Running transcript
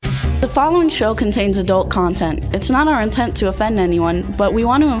following show contains adult content. It's not our intent to offend anyone, but we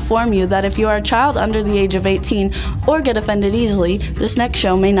want to inform you that if you are a child under the age of 18 or get offended easily, this next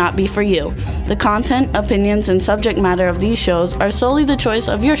show may not be for you. The content, opinions, and subject matter of these shows are solely the choice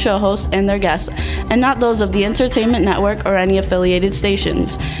of your show hosts and their guests, and not those of the Entertainment Network or any affiliated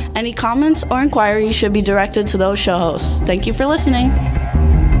stations. Any comments or inquiries should be directed to those show hosts. Thank you for listening.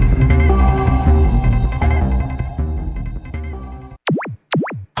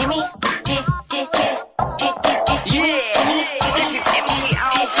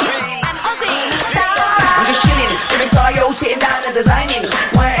 Sitting down and designing,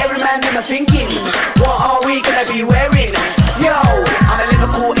 where every man in my thinking, what are we gonna be wearing? Yo, I'm a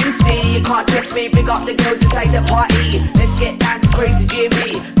Liverpool MC, you can't test me. Big up the girls inside the party, let's get down to Crazy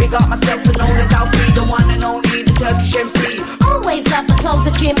Jimmy. Big up myself and known as Alfie, the one and only, the Turkish MC. Always love the clothes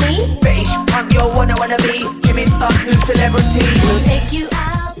of Jimmy. Bitch, I'm your wanna be Jimmy Star's new celebrity. We'll take you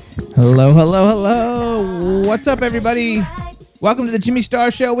out. Hello, hello, hello. What's up, everybody? Welcome to the Jimmy Star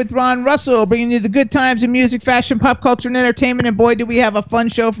Show with Ron Russell, bringing you the good times in music, fashion, pop culture, and entertainment. And boy, do we have a fun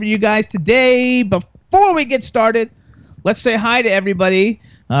show for you guys today. Before we get started, let's say hi to everybody.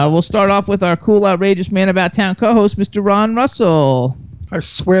 We'll start off with our cool, outrageous man about town co-host, Mr. Ron Russell. I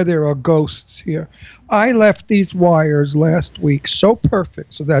swear there are ghosts here. I left these wires last week so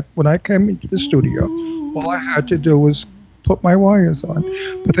perfect so that when I came into the studio, all I had to do was put my wires on,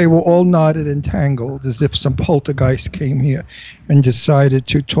 but they were all knotted and tangled as if some poltergeist came here and decided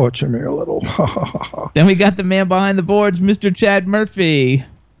to torture me a little. Then we got the man behind the boards, Mr. Chad Murphy.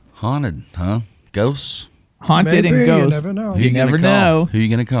 Haunted, huh? Ghosts? Haunted. Maybe, and ghosts. You never know. You never know. Who you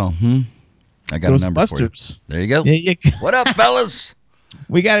gonna call? I got a number for you. There you go. There you go. What up, fellas?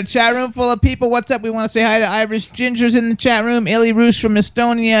 We got a chat room full of people. What's up? We want to say hi to Irish Gingers in the chat room. Ellie Roos from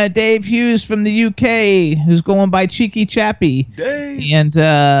Estonia. Dave Hughes from the UK, who's going by Cheeky Chappy. Dave. And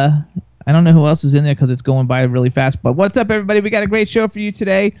I don't know who else is in there because it's going by really fast. But what's up, everybody? We got a great show for you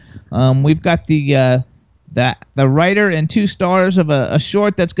today. We've got the writer and 2 stars of a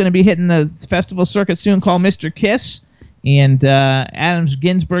short that's going to be hitting the festival circuit soon called Mr. Kiss. And Adam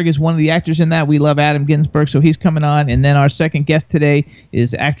Ginsberg is one of the actors in that. We love Adam Ginsberg, so he's coming on. And then our second guest today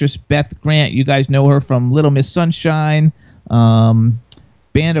is actress Beth Grant. You guys know her from Little Miss Sunshine, Band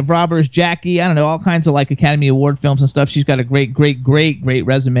of Robbers, Jackie. I don't know, all kinds of like Academy Award films and stuff. She's got a great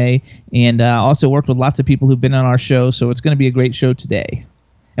resume, and also worked with lots of people who've been on our show. So it's going to be a great show today.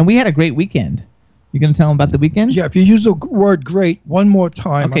 And we had a great weekend. You going to tell them about the weekend? Yeah, if you use the word great one more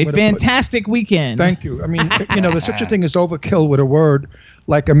time. Okay, fantastic weekend. Thank you. I mean, there's such a thing as overkill with a word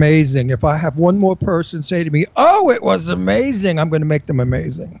like amazing. If I have one more person say to me, oh, it was amazing, I'm going to make them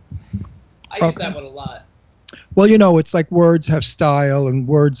amazing. I use that one a lot. Well, it's like words have style and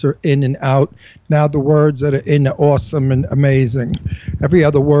words are in and out. Now the words that are in are awesome and amazing. Every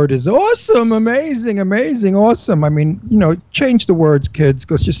other word is awesome, amazing, awesome. I mean, change the words, kids,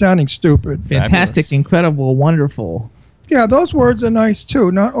 because you're sounding stupid. Fantastic, fabulous, incredible, wonderful. Yeah, those words are nice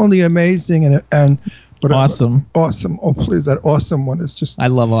too. Not only amazing but awesome. Awesome. Oh, please, that awesome one is just... I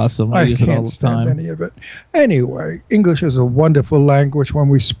love awesome. I use it all the time. can't stand any of it. Anyway, English is a wonderful language when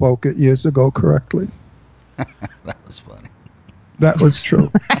we spoke it years ago correctly. That was funny. That was true.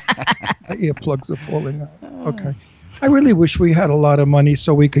 My earplugs are falling out. Okay. I really wish we had a lot of money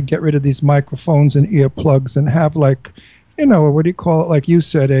so we could get rid of these microphones and earplugs and have what do you call it? Like you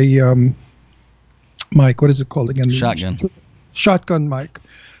said, a mic. What is it called again? Shotgun. Shotgun mic.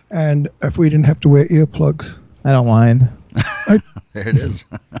 And if we didn't have to wear earplugs. I don't mind. There it is.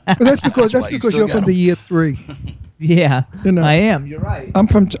 But that's because you're from the year 3. Yeah, I am. You're right. I'm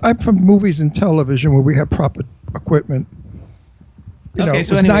from movies and television where we have proper equipment. Okay,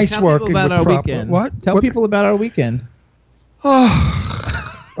 so it's anyway, nice working with proper. Weekend. What? Tell people about our weekend.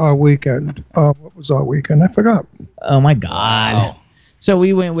 Oh, our weekend. What was our weekend? I forgot. Oh my God. Wow. So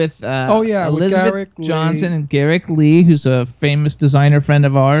we went with with Elizabeth Garrick Johnson Lee. and Garrick Lee, who's a famous designer friend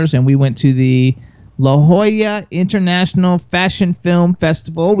of ours, and we went to the La Jolla International Fashion Film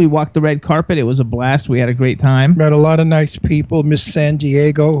Festival. We walked the red carpet. It was a blast. We had a great time. Met a lot of nice people. Miss San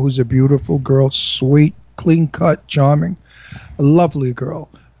Diego, who's a beautiful girl, sweet, clean-cut, charming, a lovely girl.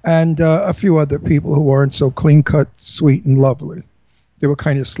 And a few other people who weren't so clean-cut, sweet, and lovely. They were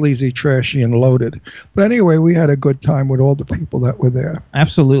kind of sleazy, trashy, and loaded. But anyway, we had a good time with all the people that were there.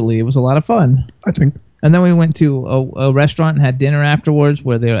 Absolutely. It was a lot of fun. I think. And then we went to a restaurant and had dinner afterwards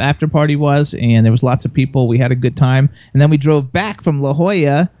where the after party was, and there was lots of people. We had a good time. And then we drove back from La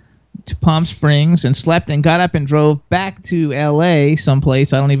Jolla to Palm Springs and slept and got up and drove back to L.A.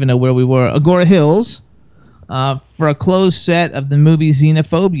 someplace. I don't even know where we were. Agora Hills for a closed set of the movie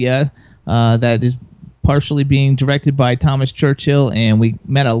Xenophobia that is partially being directed by Thomas Churchill, and we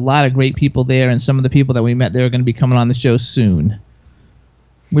met a lot of great people there, and some of the people that we met there are going to be coming on the show soon.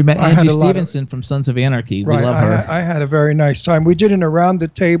 We met Angie Stevenson from Sons of Anarchy. Right, we love her. I had a very nice time. We did an Around the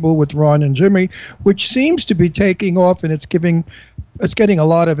Table with Ron and Jimmy, which seems to be taking off, and it's getting a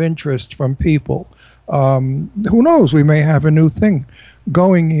lot of interest from people. Who knows? We may have a new thing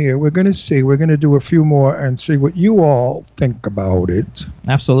going here. We're going to see. We're going to do a few more and see what you all think about it.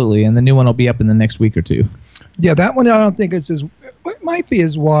 Absolutely, and the new one will be up in the next week or two. Yeah, that one I don't think it's as... It might be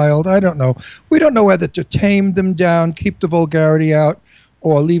as wild. I don't know. We don't know whether to tame them down, keep the vulgarity out,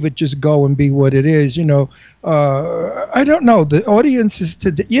 or leave it just go and be what it is. I don't know. The audiences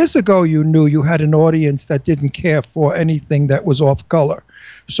years ago, you knew you had an audience that didn't care for anything that was off color.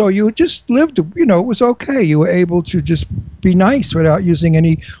 So you just lived, it was okay. You were able to just be nice without using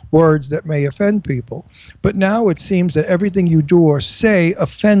any words that may offend people. But now it seems that everything you do or say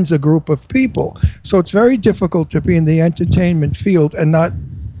offends a group of people. So it's very difficult to be in the entertainment field and not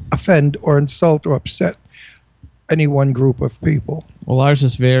offend or insult or upset any one group of people. Well, ours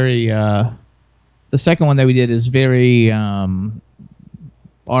is very, the second one that we did is very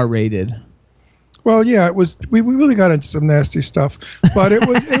R-rated. Well, yeah, it was. We really got into some nasty stuff, but it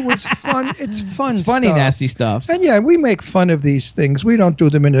was fun. It's fun. It's funny, stuff. Nasty stuff. And yeah, we make fun of these things. We don't do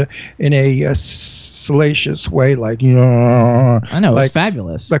them in a salacious way, like I know, it's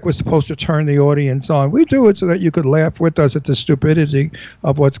fabulous. Like we're supposed to turn the audience on. We do it so that you could laugh with us at the stupidity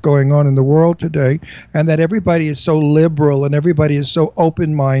of what's going on in the world today, and that everybody is so liberal and everybody is so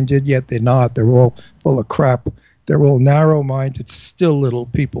open-minded. Yet they're not. They're all full of crap. They're all narrow-minded, still little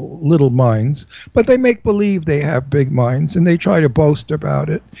people, little minds. But they make believe they have big minds, and they try to boast about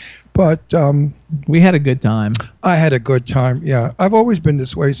it. But we had a good time. I had a good time, yeah. I've always been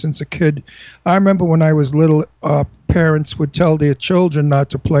this way since a kid. I remember when I was little, parents would tell their children not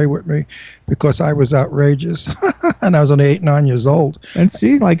to play with me because I was outrageous. And I was only 8, 9 years old. And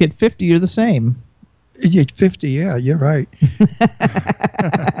see, like at 50, you're the same. At 50, yeah, you're right.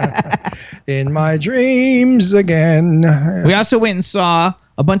 In my dreams again. We also went and saw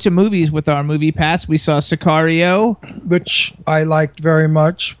a bunch of movies with our movie pass. We saw Sicario, which I liked very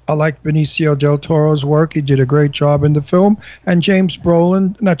much. I liked Benicio del Toro's work. He did a great job in the film. And James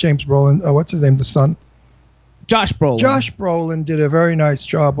Brolin, not James Brolin, what's his name, the son? Josh Brolin. Josh Brolin did a very nice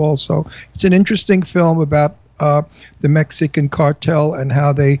job also. It's an interesting film about the Mexican cartel and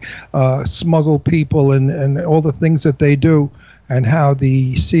how they smuggle people and all the things that they do, and how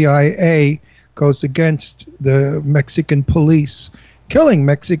the CIA goes against the Mexican police, killing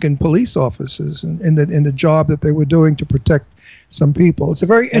Mexican police officers in the job that they were doing to protect some people. It's a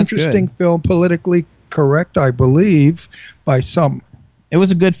very interesting film, politically correct, I believe, by some. It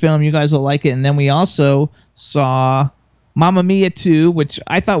was a good film. You guys will like it. And then we also saw Mamma Mia 2, which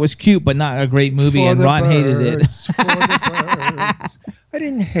I thought was cute, but not a great movie, and Ron hated it. For the birds. I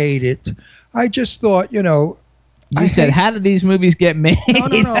didn't hate it. I just thought, You said, how did these movies get made?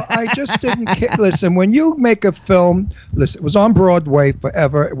 No. I just didn't care. Listen, when you make a film, it was on Broadway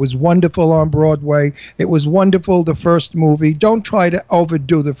forever. It was wonderful on Broadway. It was wonderful, the first movie. Don't try to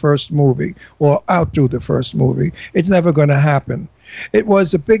overdo the first movie or outdo the first movie. It's never going to happen. It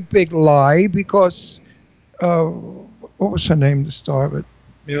was a big, big lie because, what was her name, the star of it?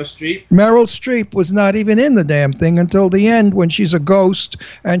 Meryl Streep was not even in the damn thing until the end, when she's a ghost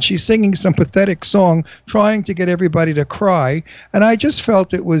and she's singing some pathetic song trying to get everybody to cry. And I just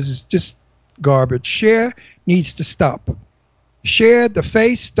felt it was just garbage. Cher needs to stop. Cher, the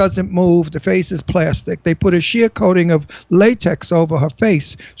face doesn't move. The face is plastic. They put a sheer coating of latex over her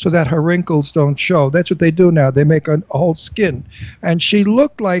face so that her wrinkles don't show. That's what they do now. They make a whole skin. And she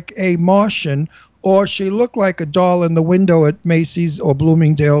looked like a Martian, or she looked like a doll in the window at Macy's or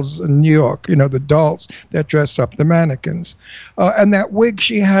Bloomingdale's in New York. The dolls that dress up, the mannequins. And that wig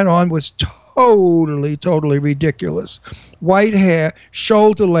she had on was totally, totally ridiculous. White hair,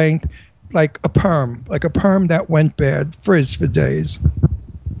 shoulder length, like a perm that went bad, frizz for days.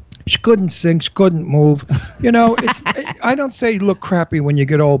 She couldn't sing, she couldn't move. I don't say look crappy when you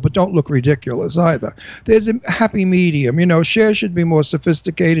get old, but don't look ridiculous either. There's a happy medium. Cher should be more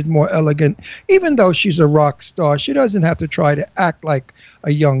sophisticated, more elegant. Even though she's a rock star, she doesn't have to try to act like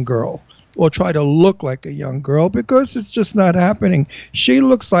a young girl or try to look like a young girl, because it's just not happening. She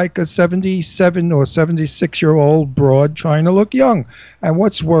looks like a 77 or 76-year-old broad trying to look young. And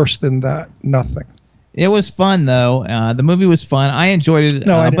what's worse than that? Nothing. It was fun though. The movie was fun. I enjoyed it.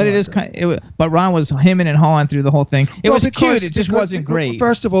 No, I didn't but like it is but Ron was hemming and hawing through the whole thing. It was cute. It just wasn't great.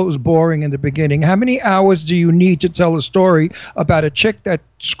 First of all, it was boring in the beginning. How many hours do you need to tell a story about a chick that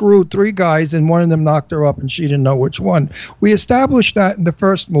screwed 3 guys and one of them knocked her up and she didn't know which one? We established that in the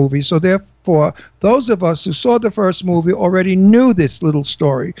first movie, so for those of us who saw the first movie already knew this little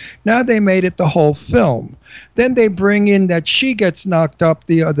story. Now they made it the whole film. Then they bring in that she gets knocked up,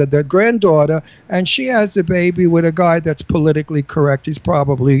 the granddaughter, and she has a baby with a guy that's politically correct. He's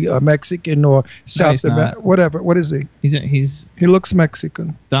probably Mexican or South American, whatever. What is he? He looks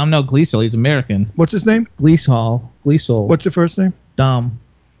Mexican. Domino Gleesel. He's American. What's his name? Gleesel. What's the first name? Dom.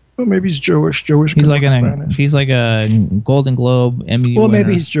 Well, maybe he's Jewish. He's like a Golden Globe, Emmy Well, winner.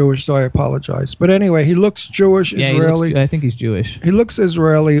 maybe he's Jewish, so I apologize. But anyway, he looks Jewish, Israeli. I think he's Jewish. He looks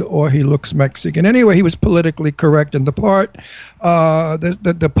Israeli or he looks Mexican. Anyway, he was politically correct. And the part,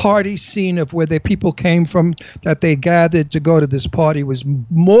 the party scene of where the people came from, that they gathered to go to this party, was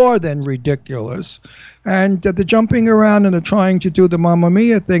more than ridiculous. And the jumping around and the trying to do the Mamma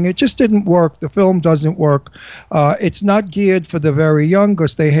Mia thing, it just didn't work. The film doesn't work. It's not geared for the very young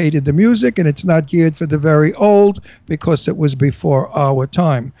because they hated the music, and it's not geared for the very old because it was before our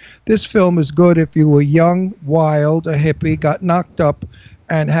time. This film is good if you were young, wild, a hippie, got knocked up,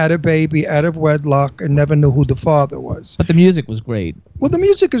 and had a baby out of wedlock and never knew who the father was. But the music was great. Well, the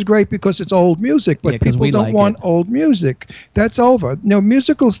music is great because it's old music, but people don't want old music. That's over.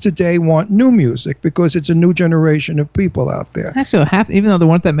 Musicals today want new music because it's a new generation of people out there. Actually, even though there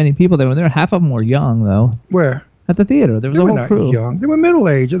weren't that many people there, half of them were young, though. Where? At the theater. There was a whole crew. Young. They were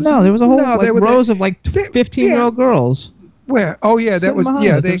middle-aged. No, there was a whole rows of 15-year-old girls. Where? Oh, yeah, that was,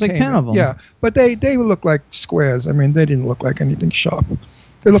 yeah, they came 10 of them. Yeah, but they looked like squares. I mean, they didn't look like anything sharp.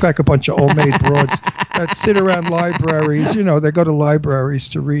 They look like a bunch of old maid broads that sit around libraries. They go to libraries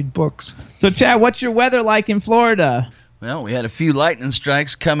to read books. So, Chad, what's your weather like in Florida? Well, we had a few lightning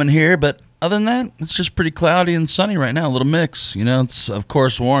strikes coming here, but other than that, it's just pretty cloudy and sunny right now, a little mix. It's, of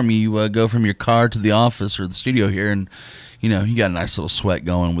course, warm. You go from your car to the office or the studio here, and, you got a nice little sweat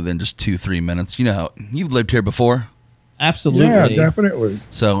going within just 2-3 minutes. You've lived here before. Absolutely. Yeah, definitely.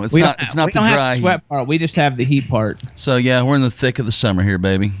 So it's not the dry. We don't have the sweat part. We just have the heat part. So yeah, we're in the thick of the summer here,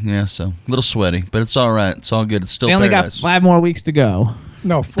 baby. Yeah, so a little sweaty, but it's all right. It's all good. It's still we only paradise. got 5 more weeks to go.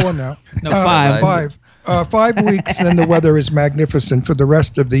 No, 4 now. No, 5. 5. 5 weeks, and then the weather is magnificent for the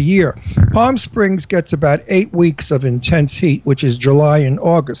rest of the year. Palm Springs gets about 8 weeks of intense heat, which is July and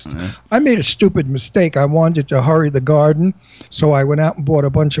August. I made a stupid mistake. I wanted to hurry the garden, so I went out and bought a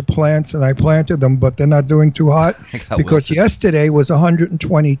bunch of plants, and I planted them, but they're not doing too hot because yesterday was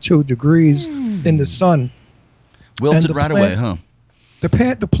 122 degrees in the sun. Wilted right away, huh?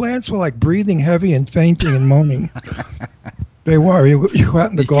 The plants were like breathing heavy and fainting and moaning. They were. You go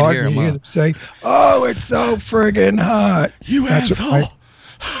out in the garden and you hear them say, "Oh, it's so friggin' hot."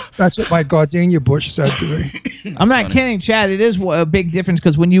 That's what my gardenia bush said to me. I'm not kidding, Chad. It is a big difference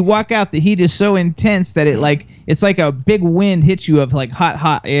because when you walk out, the heat is so intense that it's like a big wind hits you of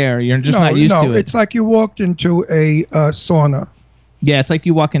hot air. You're just not used to it. It's like you walked into a sauna. Yeah, it's like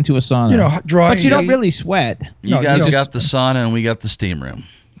you walk into a sauna. Dry. But you don't really sweat. You guys got the sauna and we got the steam room.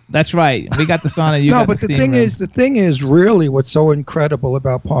 That's right. We got the sauna. You got the steam room. The thing is really what's so incredible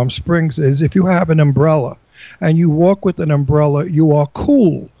about Palm Springs is if you have an umbrella and you walk with an umbrella, you are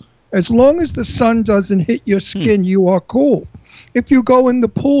cool. As long as the sun doesn't hit your skin, you are cool. If you go in the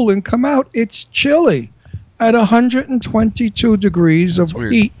pool and come out, it's chilly. At 122 degrees of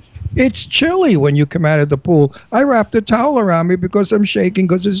heat, it's chilly when you come out of the pool. I wrapped a towel around me because I'm shaking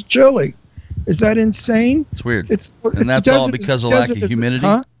because it's chilly. Is that insane? It's weird. And that's all because of lack of humidity?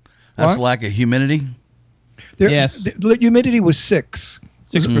 Huh? That's lack of humidity? Yes. The humidity was 6%.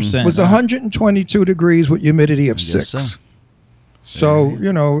 6%. It was 122 degrees with humidity of 6. So,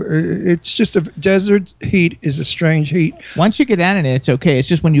 it's just a desert heat is a strange heat. Once you get down in it, it's okay. It's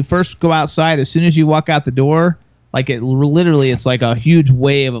just when you first go outside, as soon as you walk out the door, it's like a huge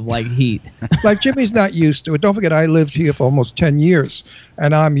wave of heat. Jimmy's not used to it. Don't forget, I lived here for almost 10 years,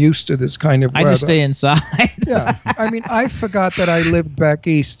 and I'm used to this kind of weather. I just stay inside. Yeah. I mean, I forgot that I lived back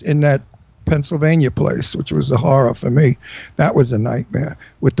east in that Pennsylvania place, which was a horror for me. That was a nightmare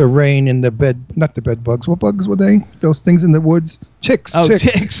with the rain and the bed, not the bed bugs. What bugs were they? Those things in the woods? Ticks. Oh,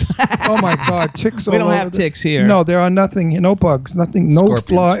 ticks. Oh my God, ticks all over. We don't have ticks here. No, there are nothing, no bugs, nothing, no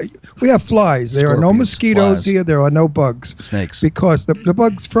fly. We have flies. There are no mosquitoes here. There are no bugs. Snakes. Because the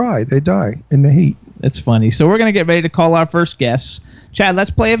bugs fry. They die in the heat. It's funny. So we're going to get ready to call our first guests. Chad,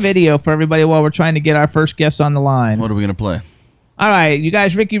 let's play a video for everybody while we're trying to get our first guests on the line. What are we going to play? All right, you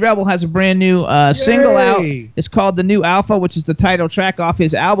guys, Ricky Rebel has a brand new single out. It's called The New Alpha, which is the title track off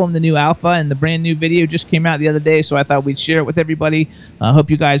his album, The New Alpha, and the brand new video just came out the other day, so I thought we'd share it with everybody. I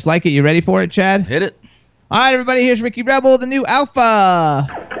hope you guys like it. You ready for it, Chad? Hit it. All right, everybody, here's Ricky Rebel, The New Alpha.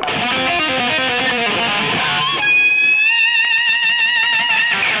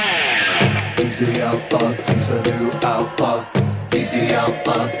 He's the alpha, he's the new alpha. He's the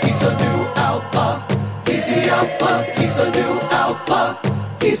alpha, he's a new alpha. He's the alpha, he's a new alpha.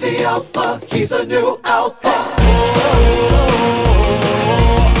 He's the alpha, he's a new alpha.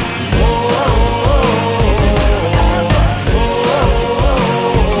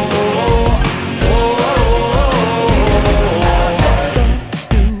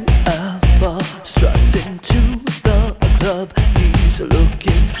 Struts into the club. He's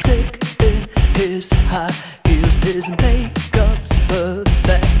looking sick in his high heels. His makeup's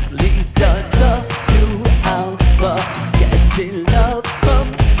perfectly done. The new alpha, getting love from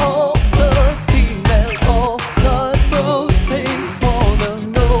all the females. All the bros, they wanna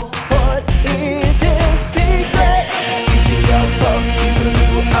know what is his secret. He's the alpha, he's a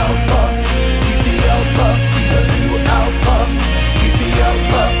new alpha. He's the alpha, he's a new alpha. He's the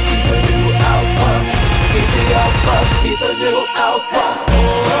alpha, he's a new alpha. He's the alpha, he's a new alpha.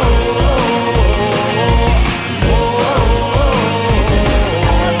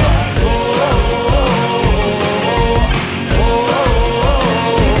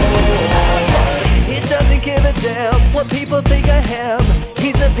 He doesn't give a damn what people think of him.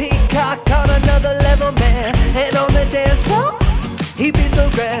 He's a peacock on another level, man. And on the dance floor, he be so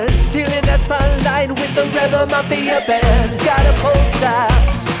grand, stealing that spotlight with the rebel mafia band. Got a bold style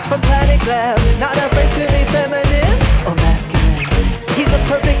from Planet Glam, not afraid to be feminine or masculine. He's a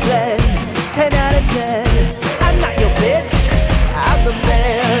perfect blend, 10 out of 10. I'm not your bitch, I'm the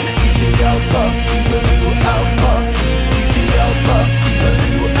man. He's the alpha, he's a new alpha. He's the alpha, he's a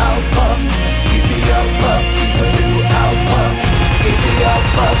new alpha. He's the alpha, he's a new alpha. He's the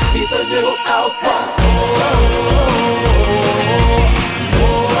alpha, he's a new alpha.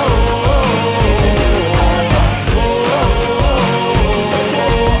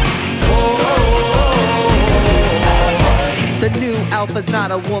 The new alpha's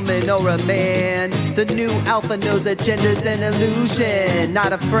not a woman or a man. The new alpha knows that gender's an illusion.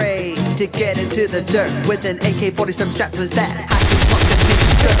 Not afraid to get into the dirt with an AK-47 strapped to his back. I can fuck the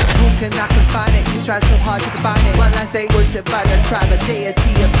bitch's skirt. Rules cannot confine it. You try so hard to define it. While I say worship by the tribe, a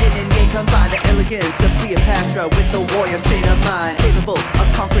deity of yin and yang. Combine the elegance of Cleopatra with the warrior state of mind, capable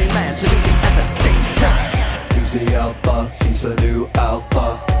of conquering land, seducing at the same time. He's the alpha, he's a new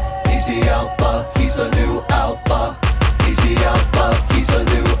alpha. He's the alpha, he's a new alpha. He's the alpha, he's a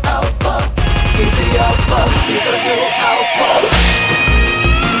new alpha. He's the alpha, he's a new alpha.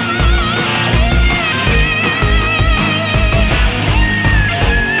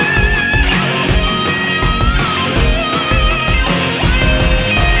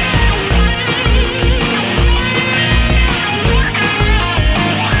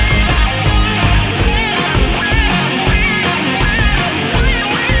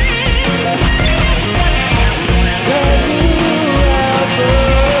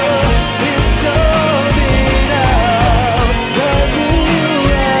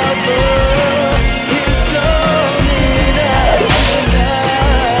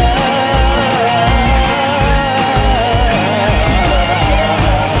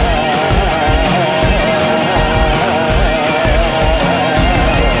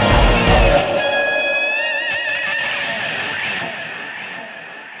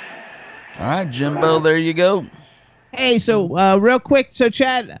 Jimbo, there you go. Hey, so real quick, so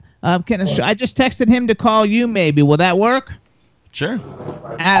Chad, I just texted him to call you. Maybe will that work? Sure.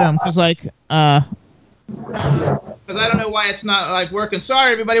 Adam, because because I don't know why it's not like working.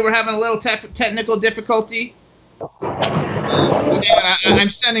 Sorry, everybody, we're having a little technical difficulty. I'm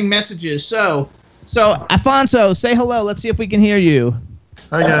sending messages. So Afonso, say hello. Let's see if we can hear you.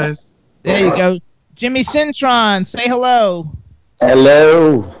 Hi guys. There you go. Jimmy Cintron, say hello.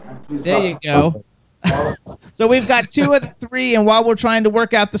 Hello. There you go. So we've got 2 of the 3, and while we're trying to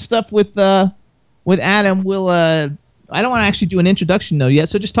work out the stuff with Adam, we'll I don't want to actually do an introduction though yet.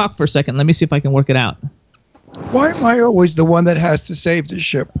 So just talk for a second. Let me see if I can work it out. Why am I always the one that has to save the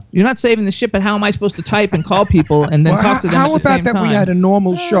ship? You're not saving the ship, but how am I supposed to type and call people and then talk to them at the same time? How about that we had a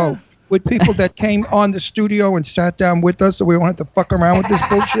normal show with people that came on the studio and sat down with us so we don't have to fuck around with this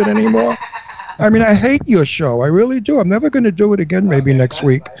bullshit anymore? I mean, I hate your show. I really do. I'm never going to do it again maybe next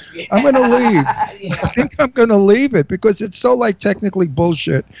week. I'm going to leave. I think I'm going to leave it because it's so, technically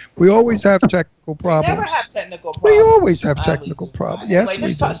bullshit. We always have technical problems. We never have technical problems. We always have technical problems. Yes, we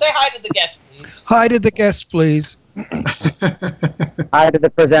do. Say hi to the guests, please. Hi to the guests, please. Hi to the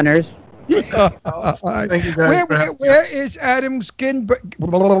presenters. Thank you guys. Where is Adam Ginsberg?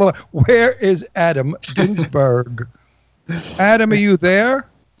 Where is Adam Ginsberg? Adam, are you there?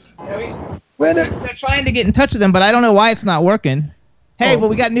 They're trying to get in touch with them, but I don't know why it's not working. Hey, well,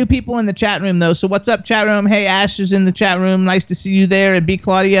 we got new people in the chat room, though. So what's up, chat room? Hey, Ash is in the chat room. Nice to see you there. And B.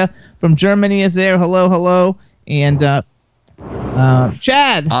 Claudia from Germany is there. Hello, hello. And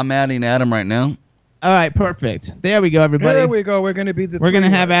Chad. I'm adding Adam right now. All right, perfect. There we go, everybody. There we go. We're going to be We're going to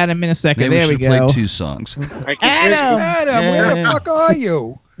have Adam in a second. Maybe there we we should go. play 2 songs. Adam, where the fuck are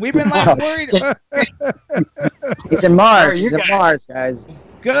you? We've been like worried. He's in Mars. He's in Mars, guys.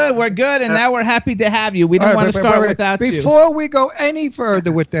 Good, we're good, and now we're happy to have you. We didn't want to start without you. Before we go any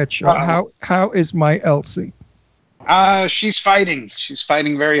further with that show, how is my Elsie? She's fighting. She's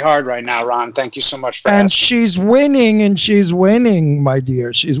fighting very hard right now, Ron. Thank you so much for asking. And she's winning, my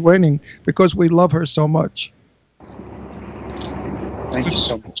dear. She's winning because we love her so much. Thank you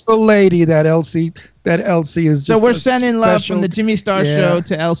so much. The lady, that Elsie is just so we're sending love from the Jimmy Star Show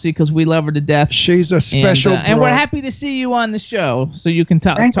to Elsie because we love her to death. She's a special and we're happy to see you on the show so you can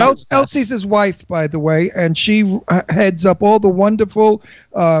talk. Elsie's his wife, by the way, and she heads up all the wonderful,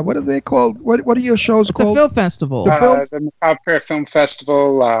 what are they called? What are your shows called? The Film Festival. The Macabre Fair Film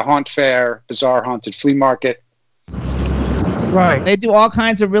Festival, Haunt Fair, Bizarre Haunted Flea Market. Right. They do all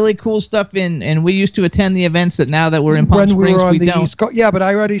kinds of really cool stuff and we used to attend the events that we're in Palm Springs, we were on the don't. East Coast. Yeah, but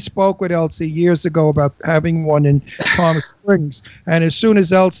I already spoke with Elsie years ago about having one in Palm Springs. And as soon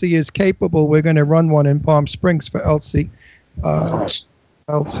as Elsie is capable, we're going to run one in Palm Springs for Elsie.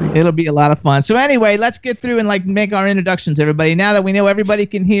 It'll be a lot of fun. So anyway, let's get through and make our introductions, everybody. Now that we know everybody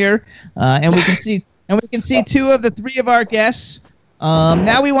can hear and we can see 2 of the 3 of our guests.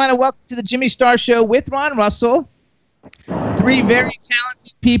 Now we want to welcome to the Jimmy Star Show with Ron Russell. 3 very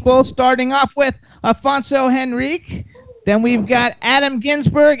talented people, starting off with Afonso Henrique. Then we've got Adam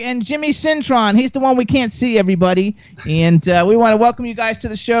Ginsberg and Jimmy Cintron. He's the one we can't see, everybody. And we want to welcome you guys to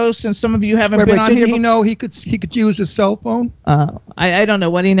the show since some of you haven't been on here. Didn't he know he could use his cell phone? I don't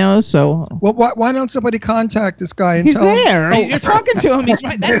know what he knows. So well, why don't somebody contact this guy and he's tell there. him? You're talking to him. He's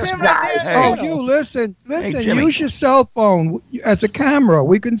right. That's him right there. Oh, you listen. Use your cell phone as a camera.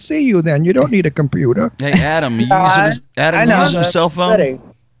 We can see you. Then you don't need a computer. Hey, Adam, you using a cell phone? Ready.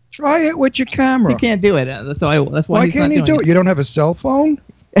 Try it with your camera. He can't do it. That's why. Why can't he do it? You don't have a cell phone?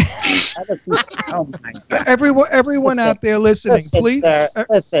 Everyone out there listening, please.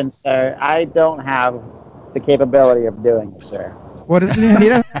 Listen, sir. I don't have the capability of doing it, sir. What is it? He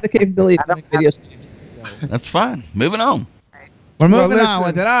doesn't have the capability of doing videos. That's fine. Moving on. We're moving on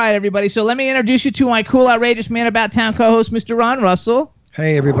with it. All right, everybody. So let me introduce you to my cool, outrageous man about town co-host, Mr. Ron Russell.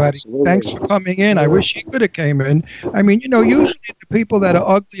 Hey, everybody. Thanks for coming in. I wish he could have came in. I mean, usually the people that are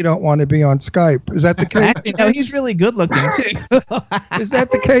ugly don't want to be on Skype. Is that the case? Actually, no, he's really good looking, too. Is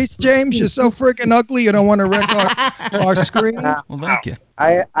that the case, James? You're so freaking ugly you don't want to wreck our screen? Well, thank you.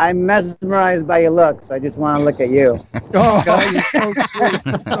 I'm mesmerized by your looks. I just want to look at you. Oh, you're so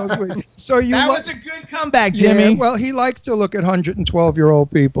sweet. So sweet. That was a good comeback, Jimmy. Yeah, well, he likes to look at 112-year-old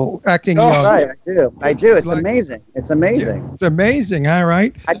people acting young. Right, I do. It's amazing. It's amazing. Yeah, it's amazing. All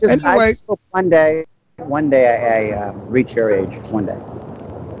right. I just hope one day I reach your age. One day.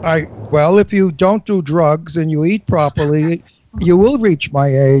 Well, if you don't do drugs and you eat properly, you will reach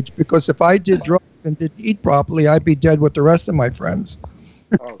my age. Because if I did drugs and didn't eat properly, I'd be dead with the rest of my friends.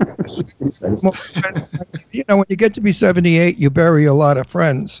 When you get to be 78, you bury a lot of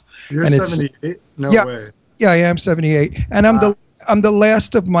friends. You're 78? No way. Yeah, I am 78, and I'm the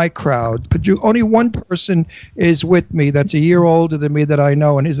last of my crowd. Only one person is with me that's a year older than me that I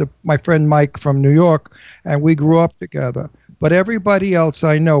know, and he's my friend Mike from New York, and we grew up together. But everybody else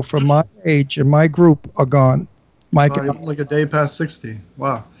I know from my age and my group are gone. Mike, you're like a day past 60.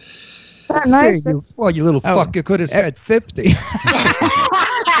 Wow. Nice. You little fuck! You could have said 50.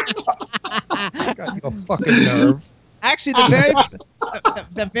 Got your fucking nerve. Actually,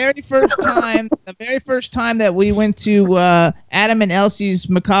 the very first time that we went to Adam and Elsie's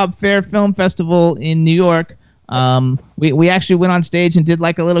Macabre Fair Film Festival in New York, we actually went on stage and did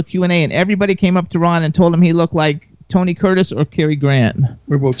like a little Q&A, and everybody came up to Ron and told him he looked like Tony Curtis or Cary Grant.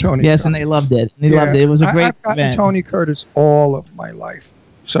 Tony. Yes, and they loved it. Loved it. It was a great I've gotten event. Tony Curtis all of my life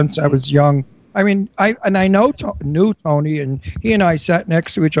since I was young. I mean, I knew Tony, and he and I sat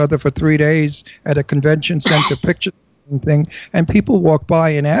next to each other for 3 days at a convention center picture thing, and people walked by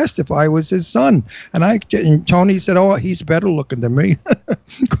and asked if I was his son, and Tony said, "Oh, he's better looking than me,"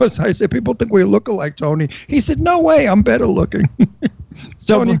 because I said, "People think we look alike, Tony." He said, "No way, I'm better looking."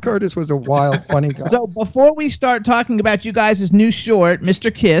 Tony Curtis was a wild, funny guy. So before we start talking about you guys' new short,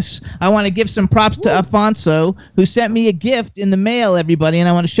 Mr. Kiss, I want to give some props to Afonso, who sent me a gift in the mail, everybody, and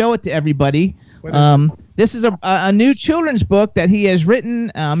I want to show it to everybody. This is a new children's book that he has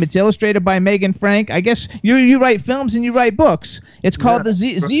written. It's illustrated by Megan Frank. I guess you write films and you write books. It's called The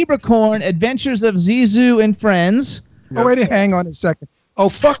Zebracorn Adventures of Zizou and Friends. Oh, wait, hang on a second. Oh,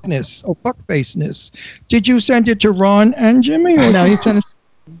 fuckness. Oh, fuckfaceness. Did you send it to Ron and Jimmy? No, he sent it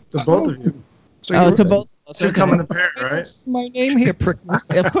to both of you. So to both. Two come in a pair, right? What's my name here, prick?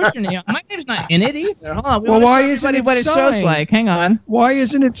 Of course your name. My name's not in it either. Hold on. Well, why isn't it what it shows signed? like? Hang on. Why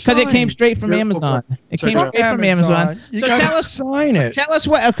isn't it signed? Because it came straight from Beautiful Amazon. book. It Check came it out. straight from Amazon. You So gotta tell us, sign it. tell us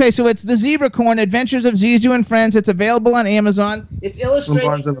what. Okay, so it's the Zebra Corn: Adventures of Zizou and Friends. It's available on Amazon. It's Some illustrated.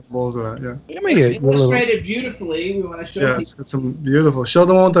 Barnes and Nobles of that, yeah. Give me it. It's illustrated beautifully. We want to show Yeah, people. it's some beautiful. Show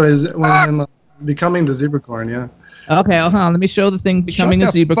the one that is when him becoming the zebra corn, yeah. Okay, hold on. Let me show the thing becoming Shut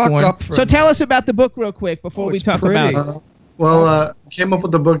a the zebra fuck corn. up for So a tell us about the book real quick before we it's talk pretty. about it. Came up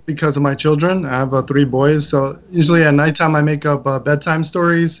with the book because of my children. I have 3 boys, so usually at nighttime I make up bedtime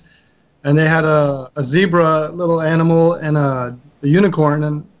stories, and they had a zebra, little animal, and a unicorn,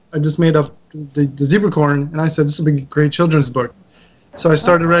 and I just made up the zebra corn, and I said this would be a great children's book. So I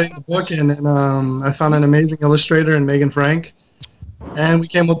started writing the book, and I found an amazing illustrator in Megan Frank, and we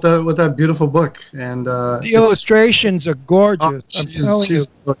came with that beautiful book. And The illustrations are gorgeous. I'm telling you.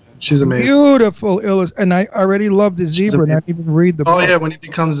 She's amazing. Beautiful and I already love the zebra, and I didn't even read the book. Oh yeah, when he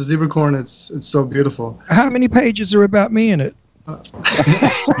becomes a zebra corn, it's so beautiful. How many pages are about me in it?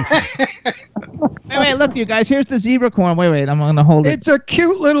 Wait, look, you guys. Here's the zebra corn. Wait, I'm gonna hold it. It's a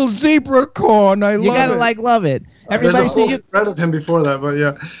cute little zebra corn. I You love gotta it. love it. There's Everybody a see whole you. spread of him before that, but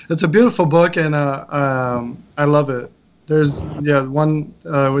yeah, it's a beautiful book, and I love it. There's one.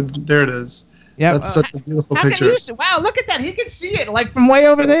 There it is. Yeah, That's such a beautiful how picture. can you see? Wow, look at that. He can see it like from way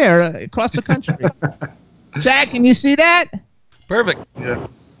over there across the country. Jack, can you see that? Perfect. Yeah.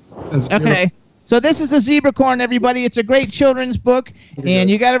 It's beautiful. Okay. So this is the Zebra Corn, everybody. It's a great children's book, and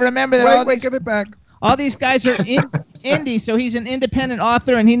you got to remember that Give it back. all these guys are indie, so he's an independent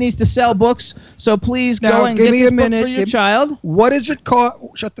author, and he needs to sell books. So please Now, go and give get me this a book minute. for your child. What does it cost?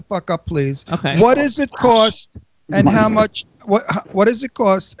 Shut the fuck up, please. Okay. What does it cost, and how much? What does it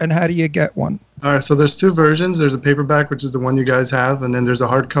cost, and how do you get one? All right, so there's 2 versions. There's a paperback, which is the one you guys have, and then there's a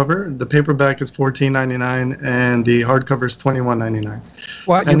hardcover. The paperback is $14.99, and the hardcover is $21.99.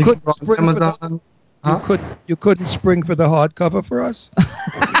 What And you can couldn't go on spring for the, Amazon. Huh? you couldn't spring for the hardcover for us?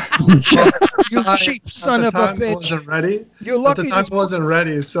 You cheap son of a At the time, it bitch! wasn't ready. You're At lucky. the time, This it wasn't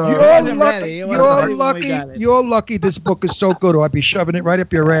ready. So You're wasn't lucky. ready. It You're wasn't ready when we lucky. got it. You're lucky. This book is so good. Or I'd be shoving it right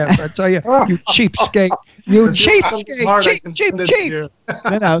up your ass. I tell you, you cheapskate. You if you want something hard, I cheap, can cheap, send it to cheap. you.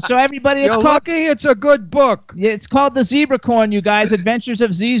 So everybody, it's You're called. lucky. It's a good book. Yeah, it's called The Zebra Corn, you guys. Adventures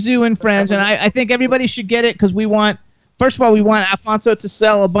of Zizou and Friends, and I think everybody should get it because we want. First of all, we want Afonso to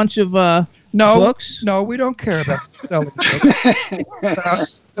sell a bunch of books. No, we don't care about selling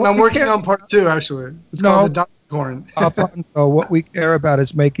books. And I'm working on part 2, actually. It's called The Donkey Corn. Alfonso, what we care about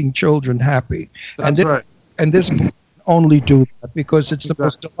is making children happy. That's right. And this book only do that because it's the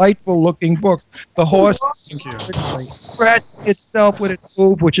most delightful looking book. The horse scratches itself with its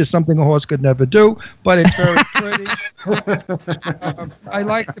hoof, which is something a horse could never do, but it's very pretty. I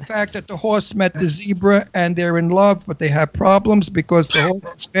like the fact that the horse met the zebra and they're in love, but they have problems because the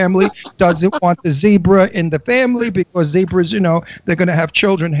horse family doesn't want the zebra in the family because zebras, they're going to have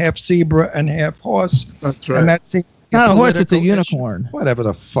children half zebra and half horse. That's right. And that seems Not a horse, it's a political issue. unicorn. Whatever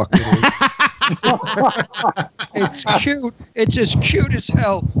the fuck it is. It's cute. It's as cute as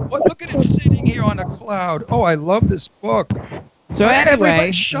hell. Look at it sitting here on a cloud. Oh, I love this book. So Everybody,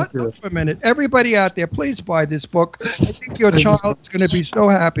 anyway, shut up for a minute. Everybody out there, please buy this book. I think your child is going to be so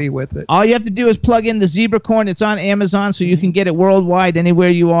happy with it. all you have to do is plug in the Zebra Corn. It's on Amazon, so you can get it worldwide anywhere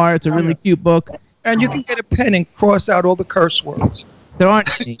you are. It's a really cute book. And you can get a pen and cross out all the curse words. There aren't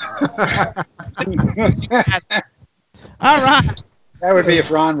any. All right. That would be if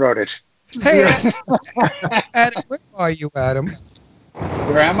Ron wrote it. Hey, Adam, where are you, Adam?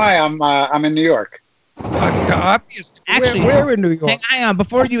 Where am I? I'm in New York. Obviously, Actually, where in New York? Hang on,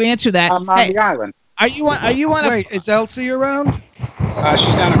 before you answer that. I'm on the island. Are you on a? Wait, is Elsie around? She's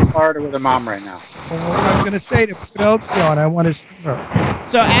down in Florida with her mom right now. Well, what I was going to say to put Elsie on, I want to see her.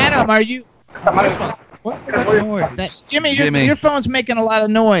 So Adam, are you? What's that noise? Jimmy, Jimmy. Your phone's making a lot of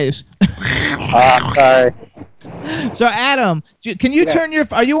noise. Sorry. So Adam, can you turn your?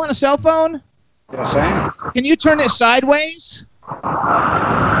 Are you on a cell phone? Yes, Can you turn it sideways?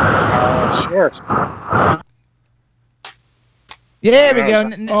 sure. Yeah, there we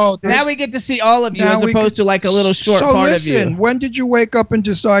go. Oh, Now we get to see all of you Now as we opposed to like a little short so part listen, of you. when did you wake up and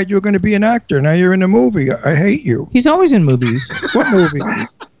decide you were going to be an actor? Now you're in a movie. I hate you. He's always in movies. What movie?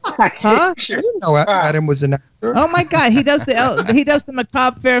 Huh? I didn't know Adam was an actor. Oh my God, he does the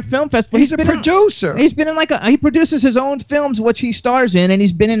Macabre Fair Film Festival. He's a producer. He's been in he produces his own films, which he stars in, and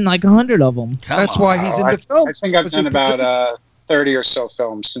he's been in like 100 of them. That's why he's in the film. I think I've done about 30 or so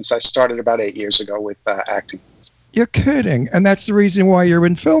films since I started about 8 years ago with acting. You're kidding. And that's the reason why you're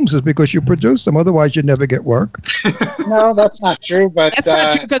in films, is because you produce them. Otherwise, you'd never get work. No, that's not true. But That's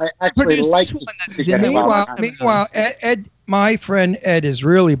not true, because I actually produce like one to that's get in involved. Meanwhile, Ed, my friend Ed is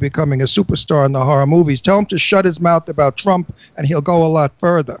really becoming a superstar in the horror movies. Tell him to shut his mouth about Trump, and he'll go a lot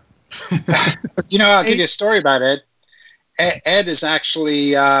further. You know, I'll give you a story about Ed. Ed is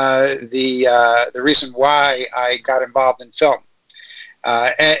actually the reason why I got involved in film.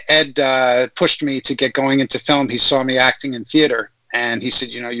 Ed pushed me to get going into film. He saw me acting in theater, and he said,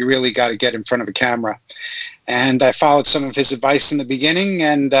 you know, you really got to get in front of a camera. And I followed some of his advice in the beginning,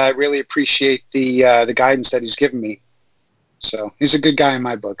 and I really appreciate the guidance that he's given me. So he's a good guy in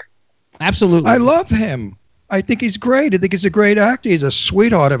my book. Absolutely. I love him. I think he's great. I think he's a great actor. He's a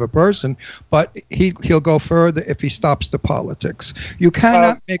sweetheart of a person, but he'll go further if he stops the politics. You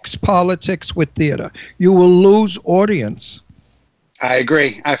cannot mix politics with theater. You will lose audience. I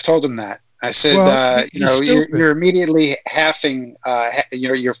agree. I've told him that. I said, Well, you know, stupid. you're immediately halving,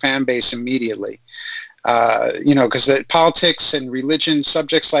 your fan base immediately. You know, because the politics and religion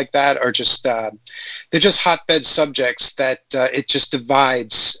subjects like that are just they're just hotbed subjects that it just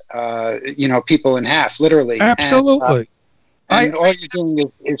divides you know, people in half, literally. Absolutely. And all you're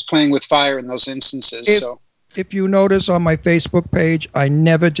doing is playing with fire in those instances. If you notice on my Facebook page, I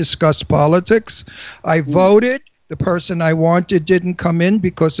never discuss politics. I voted. The person I wanted didn't come in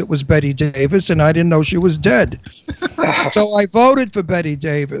because it was Betty Davis, and I didn't know she was dead. So I voted for Betty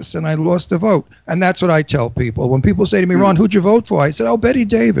Davis, and I lost the vote. And that's what I tell people. When people say to me, Ron, who'd you vote for? I said, oh, Betty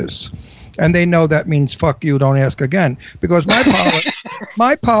Davis. And they know that means fuck you, don't ask again. Because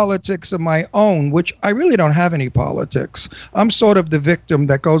my politics are my own, which I really don't have any politics. I'm sort of the victim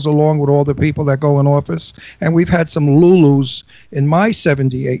that goes along with all the people that go in office. And we've had some Lulus in my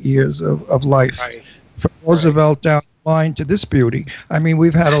 78 years of life. Right. From Roosevelt down the line to this beauty. I mean,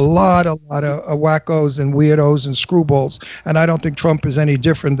 we've had a lot of wackos and weirdos and screwballs, and I don't think Trump is any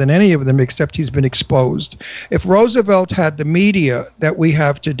different than any of them, except he's been exposed. If Roosevelt had the media that we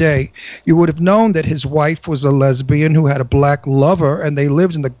have today, you would have known that his wife was a lesbian who had a black lover, and they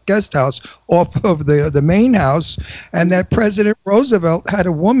lived in the guest house off of the main house, and that President Roosevelt had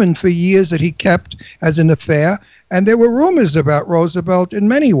a woman for years that he kept as an affair. And there were rumors about Roosevelt in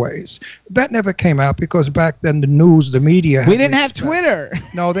many ways. That never came out because back then the news, the media. We didn't have Twitter.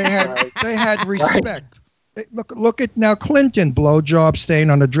 No, they had respect. Look at now Clinton, blowjob stain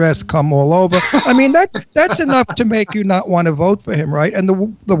on a dress, come all over. I mean, that's enough to make you not want to vote for him, right? And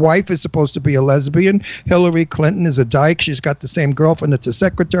the wife is supposed to be a lesbian. Hillary Clinton is a dyke. She's got the same girlfriend that's a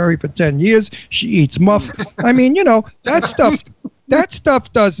secretary for 10 years. She eats muff. I mean, you know, that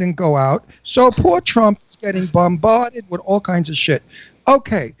stuff doesn't go out. So poor Trump is getting bombarded with all kinds of shit.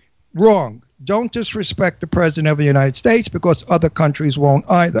 Okay, wrong. Don't disrespect the president of the United States because other countries won't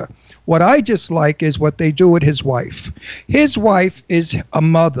either. What I dislike is what they do with his wife. His wife is a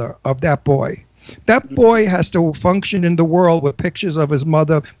mother of that boy. That boy has to function in the world with pictures of his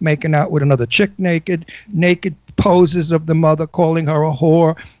mother making out with another chick naked poses of the mother, calling her a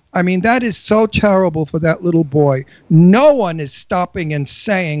whore. I mean, that is so terrible for that little boy. No one is stopping and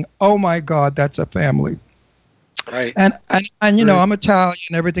saying, oh, my God, that's a family. Right. And you know, I'm Italian.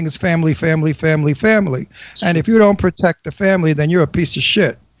 Everything is family, family, family, family. And if you don't protect the family, then you're a piece of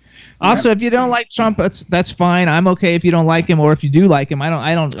shit. Also, if you don't like Trump, that's fine. I'm okay if you don't like him, or if you do like him. I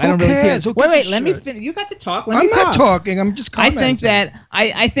don't really care. Wait, let me finish. You got to talk. I'm not talking. I'm just commenting.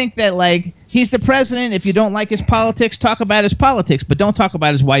 I think that like he's the president. If you don't like his politics, talk about his politics, but don't talk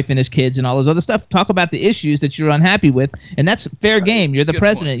about his wife and his kids and all this other stuff. Talk about the issues that you're unhappy with, and that's fair game. You're the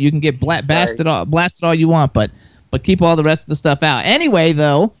president. You can get blasted all you want, but keep all the rest of the stuff out. Anyway,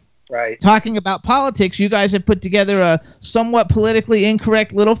 though. Right. Talking about politics, you guys have put together a somewhat politically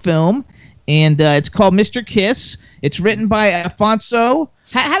incorrect little film, and it's called Mr. Kiss. It's written by Afonso.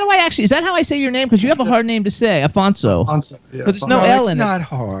 How do I actually? Is that how I say your name? Because you have a hard name to say, Afonso. Afonso. Yeah, but there's no L in it. It's not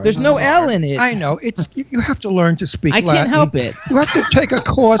hard. There's no L in it. I know. It's you have to learn to speak Latin. I can't help it. You have to take a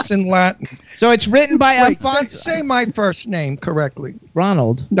course in Latin. So it's written by Afonso. Say my first name correctly.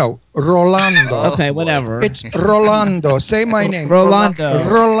 Ronald. No, Rolando. Okay, whatever. It's Rolando. Say my name. Rolando.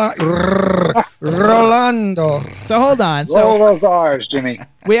 Rolando. So hold on. Roll those R's, Jimmy.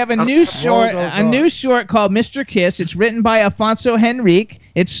 We have a new short called Mr. Kiss. It's written by Afonso Henrique.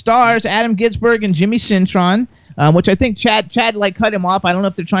 It stars Adam Ginsberg and Jimmy Cintron, which I think Chad like cut him off. I don't know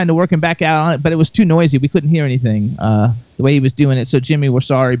if they're trying to work him back out on it, but it was too noisy. We couldn't hear anything the way he was doing it. So Jimmy, we're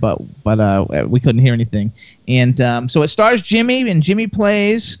sorry, but we couldn't hear anything. And so it stars Jimmy, and Jimmy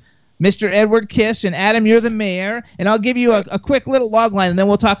plays Mr. Edward Kiss, and Adam, you're the mayor. And I'll give you a quick little log line, and then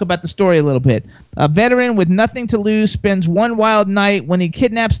we'll talk about the story a little bit. A veteran with nothing to lose spends one wild night when he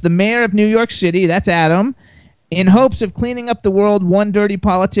kidnaps the mayor of New York City, that's Adam, in hopes of cleaning up the world one dirty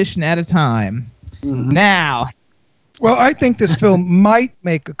politician at a time. Now, Well, I think this film might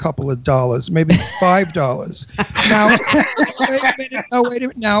make a couple of dollars, maybe $5. Now, wait a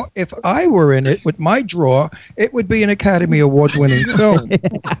minute. Now, if I were in it with my draw, it would be an Academy Award-winning film.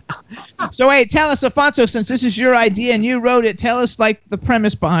 so wait, tell us, Afonso, since this is your idea and you wrote it, tell us like the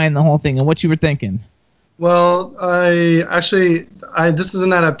premise behind the whole thing and what you were thinking. Well, this is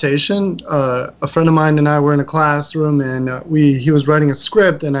an adaptation. A friend of mine and I were in a classroom, and he was writing a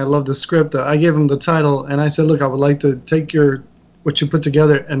script, and I loved the script. I gave him the title, and I said, look, I would like to take what you put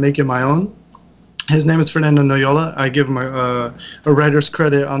together and make it my own. His name is Fernando Noyola. I give him a writer's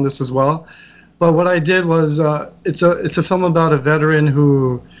credit on this as well. But what I did was, it's a film about a veteran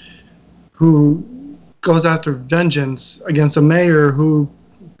who goes after vengeance against a mayor who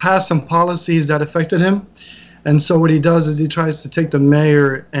passed some policies that affected him. And so what he does is he tries to take the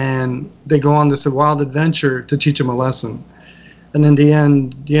mayor, and they go on this wild adventure to teach him a lesson. And in the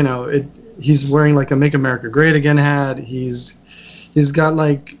end, he's wearing like a Make America Great Again hat. He's got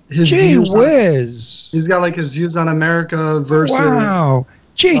like his he's got like his views on America versus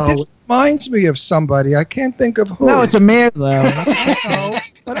this reminds me of somebody. I can't think of who. No, it's a mayor though.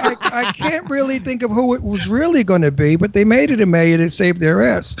 But I can't really think of who it was really going to be, but they made it a mayor to save their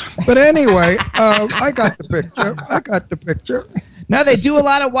ass. But anyway, I got the picture. No, they do a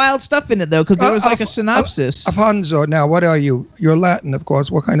lot of wild stuff in it, though, because there was like a synopsis. Afonso, now, what are you? You're Latin, of course.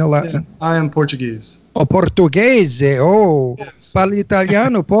 What kind of Latin? Yeah, I am Portuguese. Oh, Portuguese. Oh, yes. Parli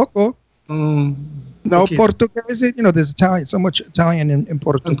italiano poco. No, okay. Portuguese. There's Italian, so much Italian in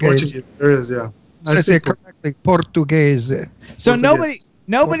Portuguese. Portuguese, there is, yeah. I say correctly, Portuguese. So nobody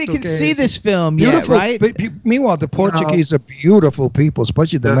can see this film beautiful, yet, right? Meanwhile, the Portuguese are beautiful people,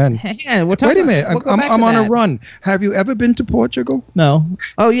 especially the men. Yeah, wait a minute, I'm on a run. Have you ever been to Portugal? No.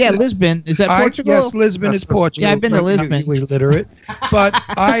 Oh, yeah, Lisbon. Is that Portugal? Yes, Lisbon is Portugal. Yeah, I've been to Lisbon. You illiterate. But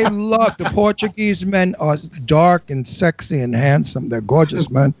I love the Portuguese men are dark and sexy and handsome. They're gorgeous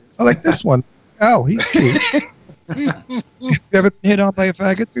men. I like this one. Oh, he's cute. Have you ever been hit on by a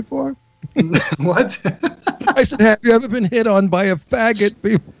faggot before? What? I said, have you ever been hit on by a faggot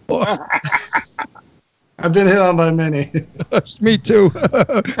before? I've been hit on by many. Me too.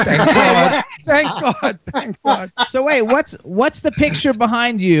 Thank God. So wait, what's the picture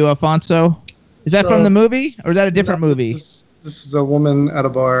behind you, Afonso? Is that from the movie, or is that a different movie? This is a woman at a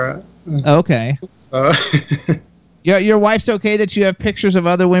bar. Okay. Your wife's okay that you have pictures of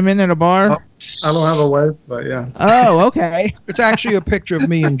other women at a bar? Oh, I don't have a wife, but yeah. Oh, okay. It's actually a picture of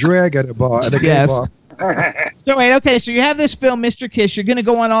me in drag at a bar. At a gay bar. So wait, okay. So you have this film, Mr. Kiss. You're going to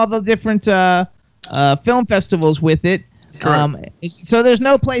go on all the different film festivals with it. So there's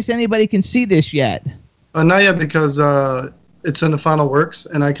no place anybody can see this yet. Not yet, because it's in the final works,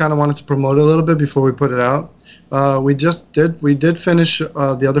 and I kind of wanted to promote it a little bit before we put it out. We did finish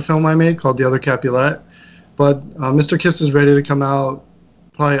the other film I made called The Other Capulet. But Mr. Kiss is ready to come out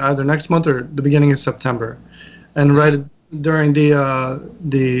probably either next month or the beginning of September, and right during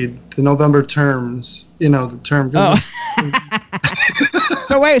the November terms, the term. Oh.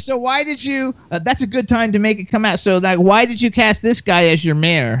 So why did you? That's a good time to make it come out. So why did you cast this guy as your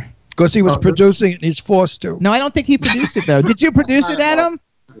mayor? Because he was producing it and he's forced to. No, I don't think he produced it though. Did you produce it, Adam?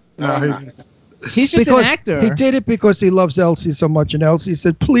 No. He's just an actor. He did it because he loves Elsie so much, and Elsie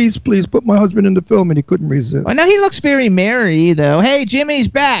said, please put my husband in the film, and he couldn't resist. Well, now he looks very merry, though. Hey, Jimmy's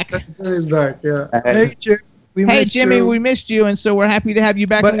back. Jimmy's back, yeah. Hey, Jim. We missed you, and so we're happy to have you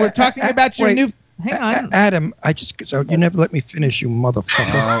back. But, and we're talking about your new... Hang on. Adam, you never let me finish, you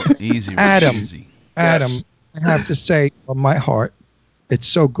motherfucker. Oh, easy. Adam, I have to say, from my heart, it's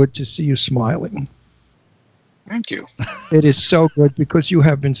so good to see you smiling. Thank you. It is so good because you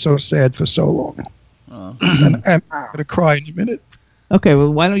have been so sad for so long. And I'm going to cry in a minute. Okay,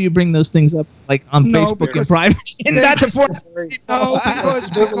 well, why don't you bring those things up on Facebook in private? Because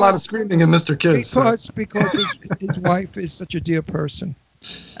there's a lot of screaming in Mr. Kiss. Because his wife is such a dear person.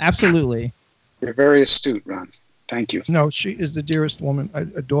 Absolutely. You're very astute, Ron. Thank you. No, she is the dearest woman. I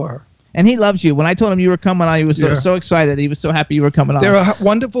adore her. And he loves you. When I told him you were coming on, he was so excited. He was so happy you were coming on. They're a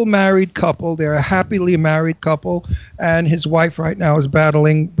wonderful married couple. They're a happily married couple. And his wife right now is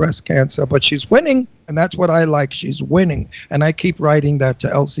battling breast cancer. But she's winning, and that's what I like. She's winning. And I keep writing that to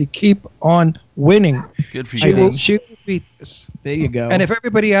Elsie. Keep on winning. Good for you. She will beat this. There you go. And if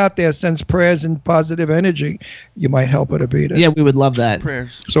everybody out there sends prayers and positive energy, you might help her to beat it. Yeah, we would love that.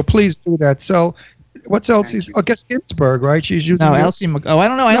 Prayers. So please do that. So... what's Elsie's? I guess Ginsberg, right? She's using. No, Elsie. I don't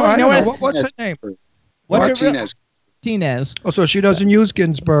know. I don't know. What's her name? Martinez. Oh, so she doesn't use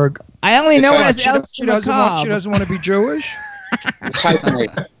Ginsberg. I only know her as Elsie. She doesn't want to be Jewish.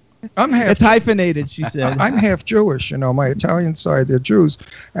 I'm half. It's hyphenated, she said. I'm half Jewish. My Italian side, they're Jews.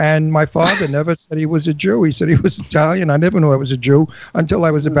 And my father never said he was a Jew. He said he was Italian. I never knew I was a Jew until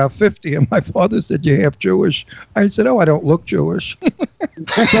I was about 50. And my father said, you're half Jewish. I said, oh, I don't look Jewish.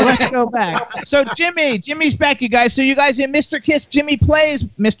 So let's go back. So Jimmy's back, you guys. So you guys in Mr. Kiss, Jimmy plays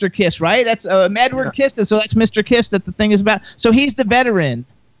Mr. Kiss, right? That's Edward Kiss. So that's Mr. Kiss that the thing is about. So he's the veteran.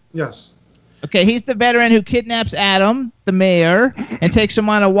 Yes. Okay, he's the veteran who kidnaps Adam, the mayor, and takes him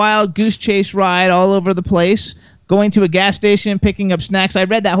on a wild goose chase ride all over the place, going to a gas station, picking up snacks. I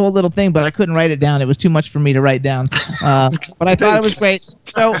read that whole little thing, but I couldn't write it down. It was too much for me to write down. But I thought it was great.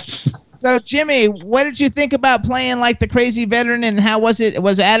 So Jimmy, what did you think about playing like the crazy veteran, and how was it?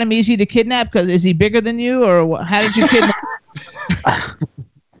 Was Adam easy to kidnap? Because is he bigger than you, or how did you kidnap?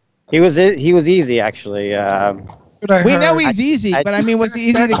 He was easy, actually. We know he's easy, but I mean, was he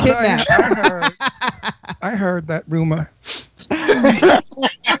easy to kidnap? I heard that rumor.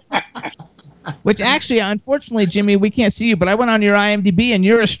 Which actually, unfortunately, Jimmy, we can't see you, but I went on your IMDb, and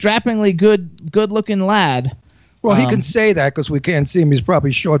you're a strappingly good-looking lad. Well, he can say that because we can't see him. He's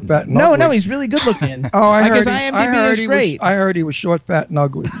probably short, fat, and ugly. No, he's really good looking. Oh, I heard. His IMDb is great. I heard he was short, fat, and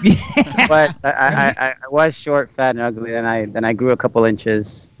ugly. But I was short, fat, and ugly. Then I grew a couple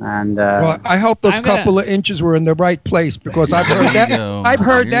inches, and well, I hope those couple of inches were in the right place, because I've heard that. I've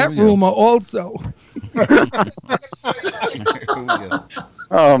heard that rumor also.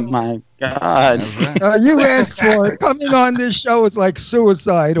 Oh my God! You asked for it. Coming on this show is like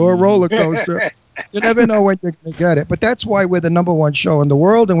suicide or a roller coaster. You never know when you're going to get it. But that's why we're the #1 show in the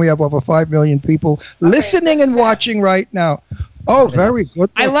world, and we have over 5 million people listening and watching right now. Oh, very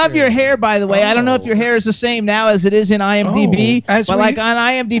good. I love your hair, by the way. I don't know if your hair is the same now as it is in IMDb, but like on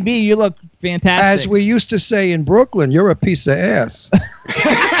IMDb, you look fantastic. As we used to say in Brooklyn, you're a piece of ass.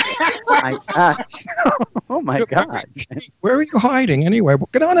 My gosh. Oh my God! Where are you hiding anyway? Well,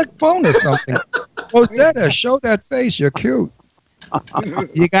 get on a phone or something. Rosetta, show that face. You're cute.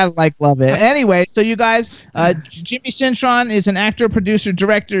 You gotta love it. Anyway, so you guys, Jimmy Cintron is an actor, producer,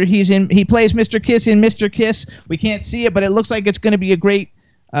 director. He plays Mr. Kiss in Mr. Kiss. We can't see it, but it looks like it's going to be a great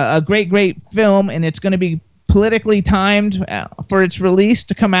film, and it's going to be politically timed for its release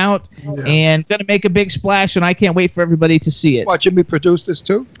to come out, and going to make a big splash. And I can't wait for everybody to see it. What, Jimmy produced this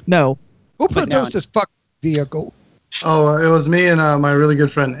too? No. Who produced this fucking vehicle? Oh, it was me and my really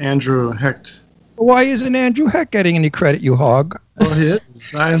good friend Andrew Hecht. Why isn't Andrew Hecht getting any credit, you hog? Well, he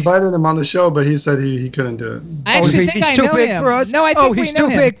is. I invited him on the show, but he said he couldn't do it. I actually think I know him. For us? No, I think he's too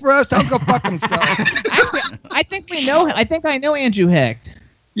big for us. I'll go fuck himself. Actually, I think we know him. I think I know Andrew Hecht.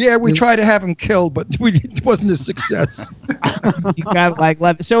 Yeah, we tried to have him killed, but it wasn't a success. You gotta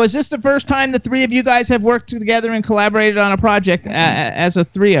love it. So is this the first time the three of you guys have worked together and collaborated on a project as a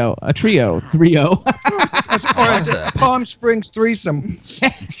trio? Or as a Palm Springs threesome.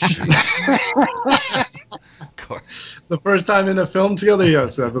 Of course. The first time in a film together?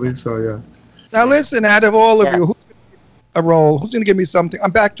 Yes, I believe so, yeah. Now listen, out of all of you, who's a role? Who's going to give me something?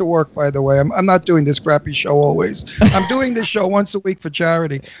 I'm back to work, by the way. I'm not doing this crappy show always. I'm doing this show once a week for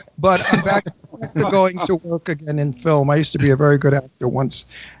charity, but I'm back to going to work again in film. I used to be a very good actor once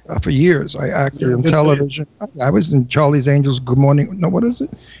for years. I acted in television. I was in Charlie's Angels, Good Morning. No, what is it?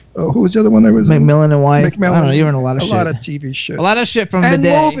 Who was the other one I was in? McMillan and Wife. McMillan. I don't know. You're in a lot of shit. A lot of TV shit. A lot of shit from the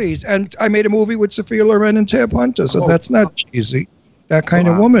day. And movies. And I made a movie with Sophia Loren and Tab Hunter, so that's not cheesy. That kind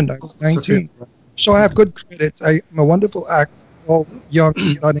of woman. I was 19. So I have good credits. I'm a wonderful actor. All young,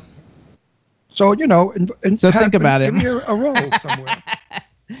 stunning. So, so think about it. Give me a role somewhere.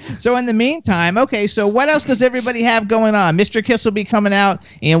 So in the meantime, okay, so what else does everybody have going on? Mr. Kiss will be coming out,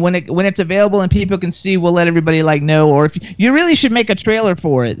 and when it's available and people can see, we'll let everybody know. Or if you really should make a trailer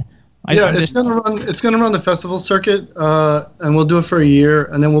for it. It's gonna run the festival circuit, and we'll do it for a year,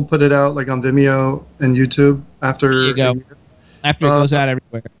 and then we'll put it out on Vimeo and YouTube after. There you go. After it goes out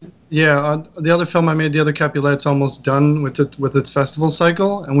everywhere. Yeah, the other film I made, The Other Capulet's almost done with its festival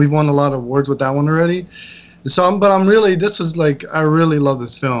cycle, and we've won a lot of awards with that one already. So, I really love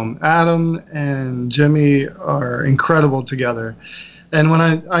this film. Adam and Jimmy are incredible together. And when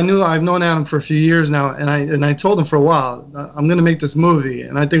I've known Adam for a few years now, and I told him for a while, I'm going to make this movie.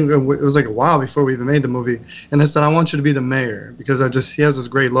 And I think it was like a while before we even made the movie. And I said, I want you to be the mayor, because he has this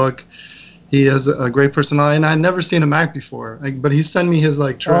great look. He has a great personality, and I'd never seen him act before. But he sent me his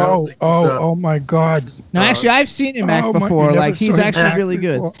trail. Oh my God! No, actually, I've seen him act before. He's actually really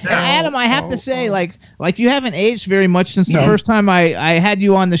good. Adam, I have to say, you haven't aged very much since the first time I had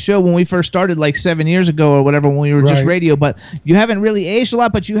you on the show when we first started, 7 years ago or whatever, when we were just radio. But you haven't really aged a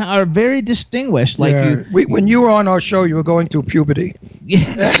lot, but you are very distinguished. When you were on our show, you were going through puberty.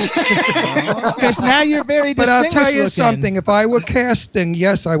 Because now you're very But I'll tell you distinguished looking. something. If I were casting,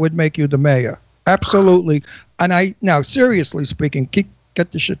 yes, I would make you the mayor. Absolutely. And now, seriously speaking,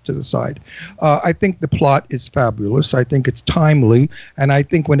 get the shit to the side. I think the plot is fabulous. I think it's timely. And I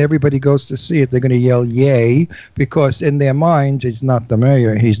think when everybody goes to see it, they're going to yell, yay, because in their minds, he's not the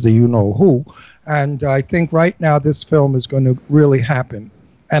mayor. He's the you-know-who. And I think right now this film is going to really happen.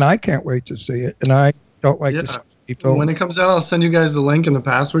 And I can't wait to see it. And I don't like to see films. When it comes out, I'll send you guys the link and the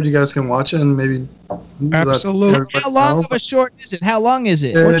password. You guys can watch it and maybe. Absolutely. How long of a short is it? How long is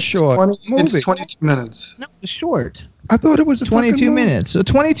it? What's short? It's 22 minutes. No, it's short. I thought it was a 22 minutes. A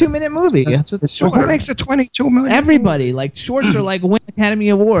 22-minute movie. It's So who makes a 22-minute? Everybody. Like, shorts are like win Academy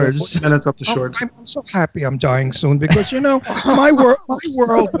Awards. 40 minutes up to shorts. I'm so happy I'm dying soon because, my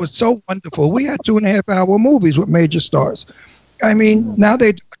world was so wonderful. We had 2.5-hour movies with major stars. I mean, now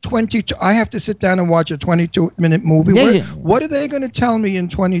they do 22. I have to sit down and watch a 22-minute movie. Yeah. What are they going to tell me in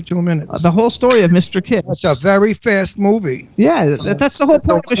 22 minutes? The whole story of Mr. Kiss. It's a very fast movie. Yeah, that's the whole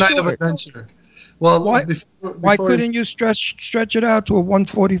point of a Night of short. adventure. Well, Why couldn't you stretch it out to a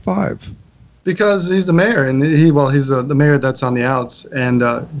 145? Because he's the mayor, and he's the mayor that's on the outs, and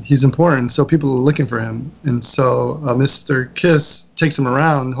he's important, so people are looking for him. And so Mr. Kiss takes him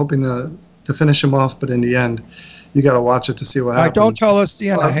around, hoping to finish him off, but in the end, you got to watch it to see what happens. Don't tell us the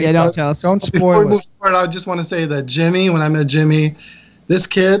end. Don't tell us. Don't Before we spoil move it. forward, I just want to say that when I met Jimmy, this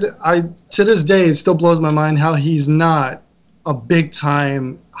kid, to this day, it still blows my mind how he's not a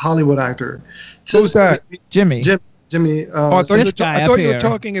big-time Hollywood actor. Who's that? Jimmy. Jimmy. I thought guy you up were here.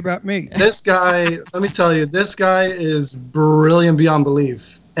 talking about me. This guy, let me tell you, this guy is brilliant beyond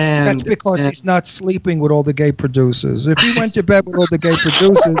belief. And That's because he's not sleeping with all the gay producers. If he went to bed with all the gay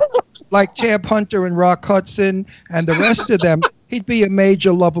producers, like Tab Hunter and Rock Hudson and the rest of them, he'd be a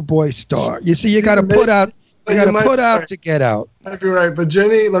major Loverboy star. You see, you got to put out. You got to put out to get out. Might be right, but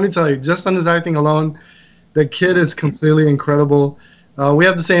Jimmy, let me tell you, just on his acting alone, the kid is completely incredible. We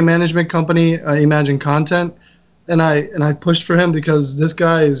have the same management company, Imagine Content, and I pushed for him because this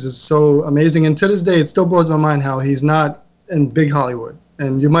guy is just so amazing. And to this day, it still blows my mind how he's not in big Hollywood.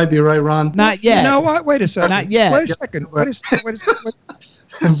 And you might be right, Ron. Not yet. You know what? Wait a second. Not yet. Wait a second. Ernest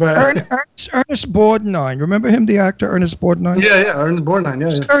Borgnine. Remember him, the actor Ernest Borgnine? Yeah, Ernest Borgnine.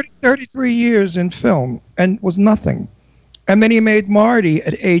 Yeah. 33 years in film and was nothing. And then he made Marty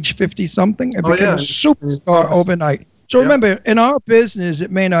at age 50-something and became a superstar overnight. So remember, in our business, it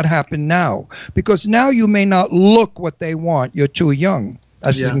may not happen now because now you may not look what they want. You're too young.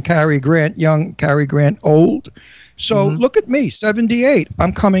 As in Cary Grant, young, Cary Grant, old. So look at me, 78.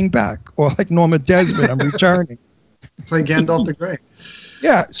 I'm coming back. Or like Norma Desmond, I'm returning. Play Gandalf the Grey.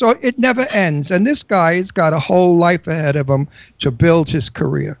 Yeah, so it never ends. And this guy's got a whole life ahead of him to build his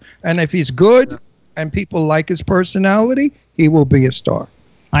career. And if he's good and people like his personality, he will be a star.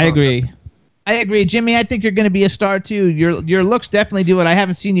 I agree. Jimmy, I think you're going to be a star, too. Your looks definitely do it. I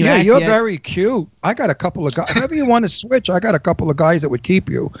haven't seen you act you're yet. very cute. I got a couple of guys. Whenever you want to switch, I got a couple of guys that would keep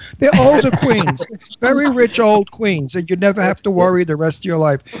you. They're older queens. Very rich old queens. And you'd never have to worry the rest of your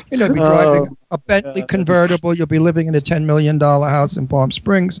life. You'll be driving a Bentley convertible. You'll be living in a $10 million house in Palm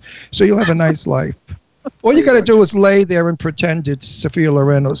Springs. So you'll have a nice life. All you got to do is lay there and pretend it's Sophia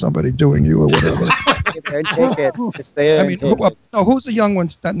Loren or somebody doing you or whatever. Take it. Just stay there. Who's the young one?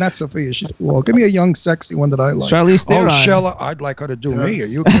 Not Sophia. She's too old. Give me a young, sexy one that I like. Charlize Theron. Shella. I'd like her to do me. Are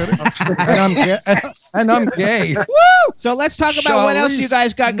you kidding? and I'm gay. Woo! So let's talk about what else you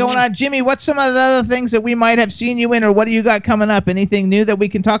guys got going on. Jimmy, what's some of the other things that we might have seen you in, or what do you got coming up? Anything new that we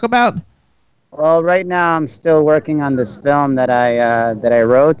can talk about? Well, right now I'm still working on this film that I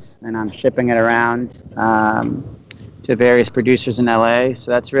wrote, and I'm shipping it around to various producers in LA.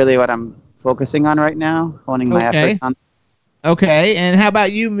 So that's really what I'm focusing on right now, honing my efforts on. Okay, and how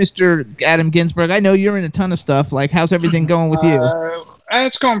about you, Mr. Adam Ginsberg? I know you're in a ton of stuff. Like, how's everything going with you?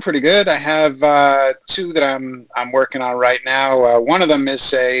 It's going pretty good. I have two that I'm working on right now. One of them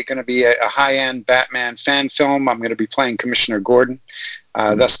is going to be a high-end Batman fan film. I'm going to be playing Commissioner Gordon.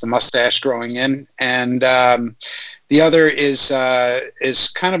 That's the mustache growing in, and the other is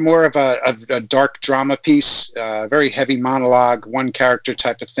kind of more of a dark drama piece, very heavy monologue, one character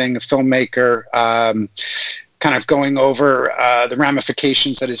type of thing. A filmmaker kind of going over the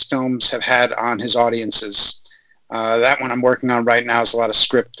ramifications that his films have had on his audiences. That one I'm working on right now. Is a lot of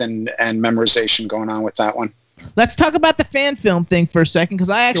script and memorization going on with that one. Let's talk about the fan film thing for a second, because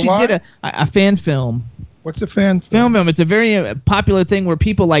I actually did a fan film. What's a fan film? Film. It's a very popular thing where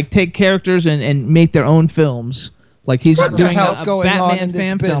people like take characters and make their own films. Like he's What the doing hell's a going on Batman in this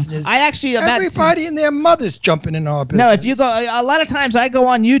fan business? film. I actually Everybody and their mother's jumping in our business. No, if you go, a lot of times I go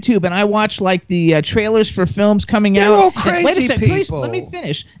on YouTube and I watch like the trailers for films coming They're out. all And crazy wait a second, please, people. let me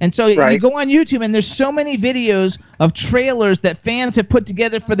finish. And so you go on YouTube and there's so many videos of trailers that fans have put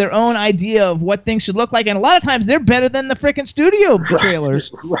together for their own idea of what things should look like, and a lot of times they're better than the freaking studio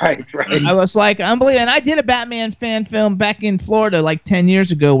trailers. Right. I was like, unbelievable. And I did a Batman fan film back in Florida like 10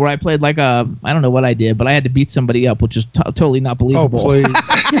 years ago where I played like I don't know what I did, but I had to beat somebody up, which is totally not believable. Oh, please.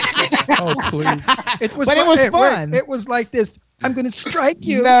 Oh, please. It was, But it was fun. It was like this. I'm going to strike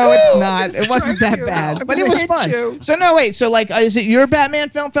you. No, it's I'm not. gonna It wasn't strike that you. bad. I'm But it gonna was hit fun. you. So no, wait. So like, is it your Batman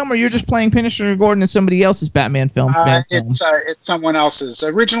film, or you're just playing Commissioner Gordon in somebody else's Batman film? It's someone else's.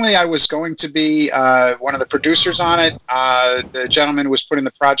 Originally, I was going to be one of the producers on it. The gentleman who was putting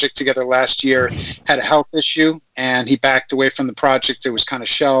the project together last year had a health issue, and he backed away from the project. It was kind of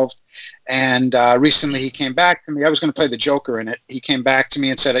shelved. And recently, he came back to me. I was going to play the Joker in it. He came back to me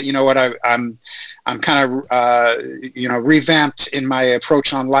and said, "You know what? I'm kind of revamped in my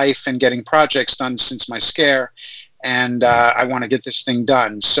approach on life and getting projects done since my scare, and I want to get this thing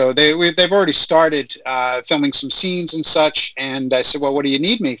done." So they've already started filming some scenes and such. And I said, "Well, what do you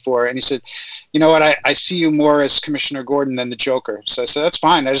need me for?" And he said, "You know what? I see you more as Commissioner Gordon than the Joker." So I said, "That's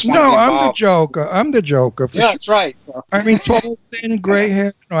fine. I just want to be involved." I'm the Joker. I'm the Joker. For Yeah, sure. that's right. I mean, tall, thin, gray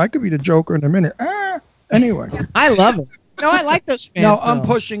hair. No, I could be the Joker in a minute. Anyway. I love it. No, I like those fan No, films. I'm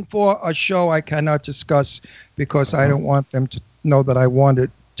pushing for a show I cannot discuss because I don't want them to know that I want it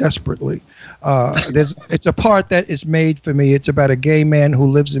desperately. It's a part that is made for me. It's about a gay man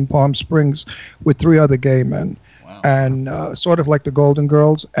who lives in Palm Springs with 3 other gay men. And sort of like the Golden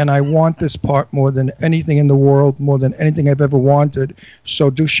Girls. And I want this part more than anything in the world, more than anything I've ever wanted. So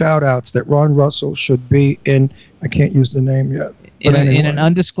do shout outs that Ron Russell should be in. I can't use the name yet. In, But anyway. in an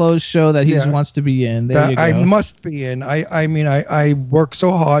undisclosed show that he Yeah. wants to be in. There you go. I must be in. I mean, I work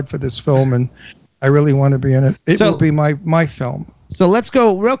so hard for this film, and I really want to be in it. It will be my film. So let's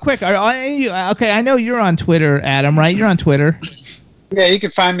go real quick. Okay, I know you're on Twitter, Adam, right? You're on Twitter. Yeah, you can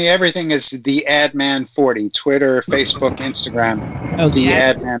find me. Everything is the Adman40. Twitter, Facebook, Instagram. Oh, the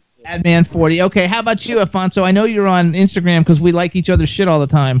Adman. Adman40. Okay, how about you, Afonso? I know you're on Instagram because we like each other's shit all the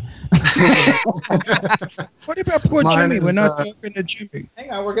time. What about poor Mine Jimmy? is, We're not talking to Jimmy.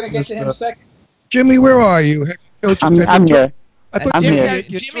 Hang on, we're gonna get to him in a second. Jimmy, where are you? Have you killed your- I'm here. I thought I'm Jimmy, here. you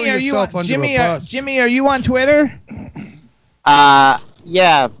Jimmy, threw are you yourself on, under Jimmy, a bus. Jimmy, are you on Twitter?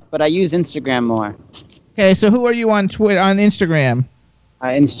 Yeah, but I use Instagram more. Okay, so who are you on Twitter on Instagram?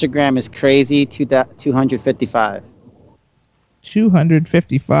 Instagram is crazy 255.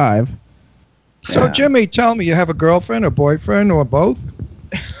 255. So Jimmy, tell me, you have a girlfriend, a boyfriend, or both?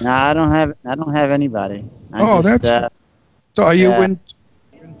 No, I don't have anybody. That's so. Are you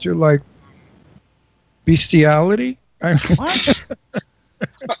into like bestiality? What?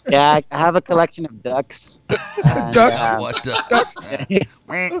 Yeah, I have a collection of ducks. And, Ducks? What ducks?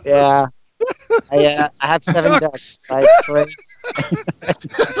 Yeah. I have 7 ducks. Like,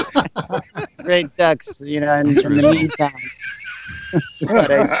 great ducks, in the meantime.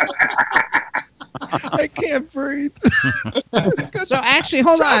 I can't breathe. So actually,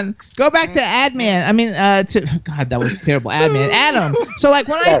 hold on. Go back to Adman. I mean, God, that was terrible. Adman. Adam. So like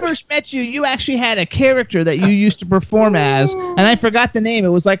when I first met you, you actually had a character that you used to perform as, and I forgot the name. It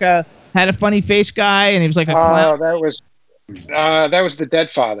was like had a funny face guy, and he was like a clown. That was the Dead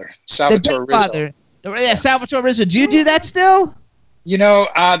Father, Salvatore Rizzo. Yeah, Salvatore Rizzo. Do you do that still?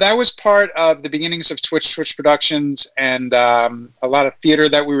 That was part of the beginnings of Twitch Productions and a lot of theater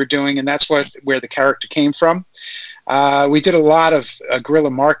that we were doing, and that's where the character came from. We did a lot of guerrilla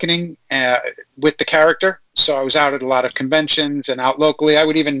marketing with the character, so I was out at a lot of conventions and out locally. I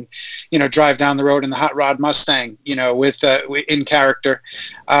would even, drive down the road in the Hot Rod Mustang, with in character.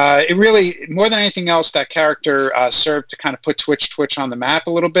 It really, more than anything else, that character served to kind of put Twitch on the map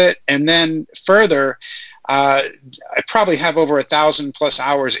a little bit, and then further. I probably have over 1,000+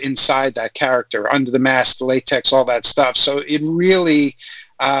 hours inside that character, under the mask, the latex, all that stuff. So it really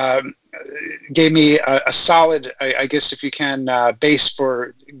gave me a solid, I guess, if you can, base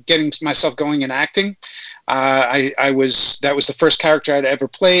for getting myself going in acting. That was the first character I'd ever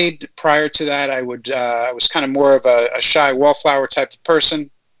played. Prior to that, I was kind of more of a shy wallflower type of person.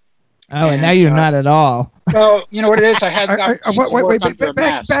 Oh, and now you're not at all. Well, you know what it is? I had the opportunity to work under a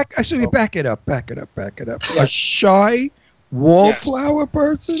mask. Back it up. A shy wallflower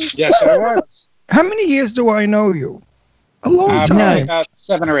person? Yes, I was. How many years do I know you? A long Probably time. about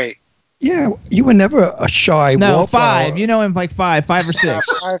 7 or 8. Yeah, you were never a shy wallflower. 5. You know him like 5 or 6.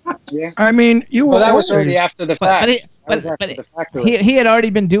 Yeah. I mean, you were Well, that was always- already after the fact. That was But after the factory. he had already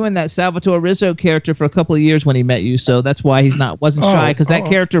been doing that Salvatore Rizzo character for a couple of years when he met you, so that's why he's wasn't shy, because that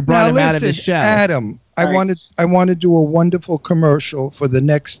character brought him out of his shell. Adam, I want to do a wonderful commercial for the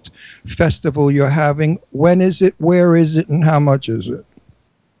next festival you're having. When is it? Where is it? And how much is it?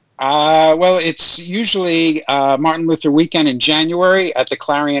 Well, it's usually Martin Luther weekend in January at the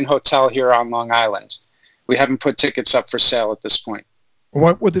Clarion Hotel here on Long Island. We haven't put tickets up for sale at this point.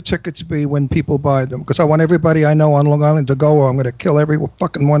 What would the tickets be when people buy them? Because I want everybody I know on Long Island to go, or I'm going to kill every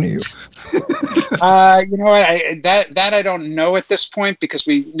fucking one of you. You know what? That I don't know at this point, because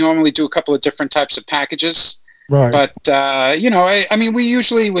we normally do a couple of different types of packages. Right. But, you know, I mean, we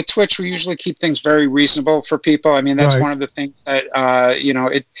usually, with Twitch, we usually keep things very reasonable for people. I mean, that's one of the things that, you know,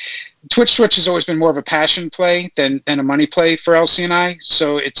 Twitch has always been more of a passion play than a money play for Elsie and I.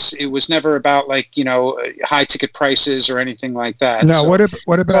 So it was never about, like, you know, high ticket prices or anything like that. Now, so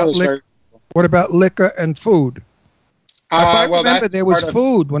what about liquor and food? I remember there was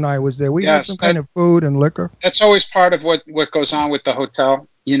food when I was there. We had some kind of food and liquor. That's always part of what goes on with the hotel.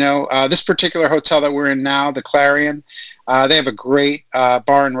 You know, this particular hotel that we're in now, the Clarion, they have a great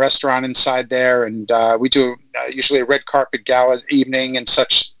bar and restaurant inside there, and we do usually a red carpet gala evening and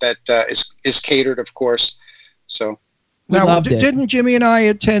such that is catered, of course. So now, didn't Jimmy and I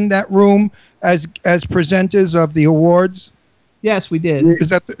attend that room as presenters of the awards? Yes, we did. Is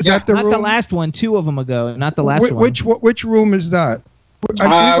that the room? Not the last one. 2 of them ago. Not the last one. Which room is that?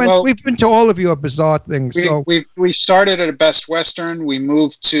 We've been to all of your bizarre things. We started at a Best Western. We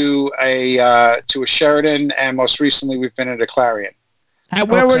moved to a Sheridan, and most recently we've been at a Clarion.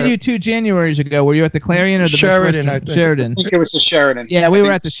 Where were you 2 Januaries ago? Were you at the Clarion or the Sheridan? Best Western? Sheridan. I think it was the Sheridan. Yeah, we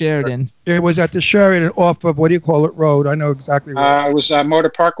were at the Sheridan. It was at the Sheridan off of, what do you call it, road? I know exactly where. It was Motor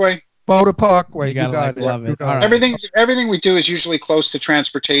Parkway. Motor Parkway. You got it. Love it. Right. Everything we do is usually close to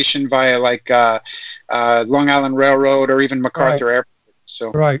transportation via like Long Island Railroad or even MacArthur Airport.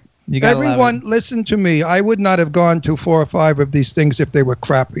 So right. Everyone, listen to me. I would not have gone to 4 or 5 of these things if they were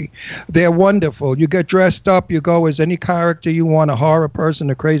crappy. They're wonderful. You get dressed up. You go as any character you want, a horror person,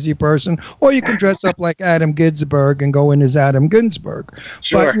 a crazy person, or you can dress up like Adam Ginsberg and go in as Adam Ginsberg.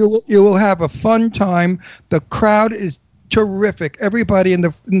 Sure. But you will have a fun time. The crowd is terrific. Everybody in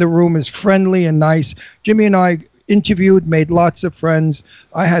the room is friendly and nice. Jimmy and I interviewed, made lots of friends.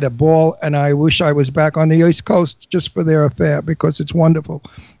 I had a ball, and I wish I was back on the East Coast just for their affair, because it's wonderful.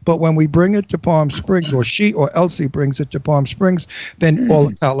 But when we bring it to Palm Springs, or she or Elsie brings it to Palm Springs, then all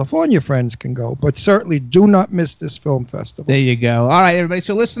the California friends can go. But certainly do not miss this film festival. There you go. All right, everybody.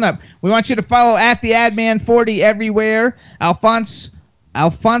 So listen up. We want you to follow at the AdMan40 everywhere. Afonso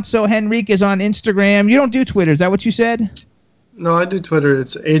Henrique is on Instagram. You don't do Twitter. Is that what you said? No, I do Twitter.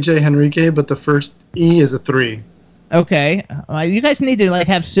 It's AJ Henrique, but the first E is a 3. Okay, you guys need to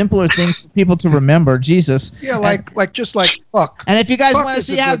have simpler things for people to remember. Jesus. Yeah, like fuck. And if you guys want to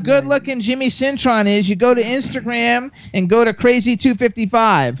see how good looking Jimmy Cintron is, you go to Instagram and go to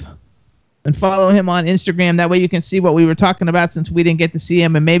Crazy255 and follow him on Instagram. That way you can see what we were talking about, since we didn't get to see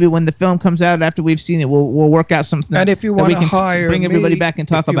him. And maybe when the film comes out after we've seen it, we'll work out something. And if you want to hire bring everybody back and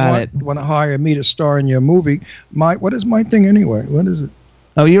talk about it. Want to hire me to star in your movie? What is my thing anyway? What is it?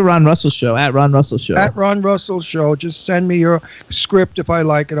 Oh, you're Ron Russell Show, at Ron Russell Show. At Ron Russell Show. Just send me your script. If I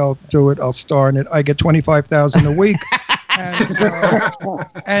like it, I'll do it. I'll star in it. I get $25,000 a week.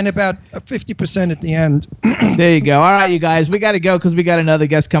 And about 50% at the end. There you go. All right, you guys. We got to go because we got another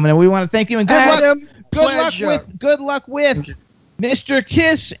guest coming in. We want to thank you, and good luck with Mr.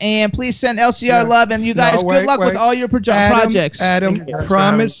 Kiss, and please send LCR love, and you guys, good luck with all your projects. Adam,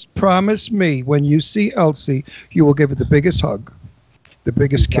 promise me when you see Elsie, you will give it the biggest hug. The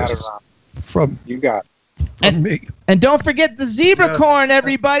biggest kiss from me. And don't forget the zebra corn,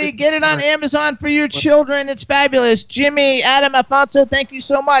 everybody. Get it on Amazon for your children. It's fabulous. Jimmy, Adam, Afonso, thank you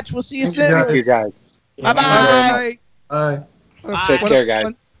so much. We'll see you soon. Thank you, guys. Bye-bye. Bye. Take care, guys.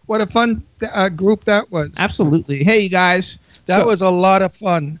 What a fun group that was. Absolutely. Hey, you guys. That was a lot of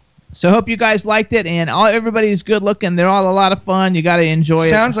fun. So hope you guys liked it, and everybody's good looking. They're all a lot of fun. You got to enjoy it.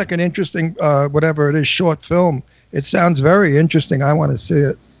 Sounds like an interesting, whatever it is, short film. It sounds very interesting. I want to see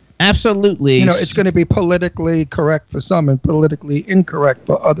it. Absolutely. It's going to be politically correct for some and politically incorrect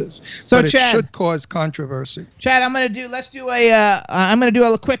for others. So, but Chad, it should cause controversy. Chad, I'm going to do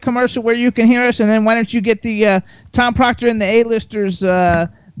a quick commercial where you can hear us, and then why don't you get the Tom Proctor and the A-Listers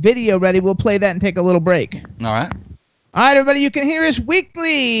video ready? We'll play that and take a little break. All right. All right, everybody, you can hear us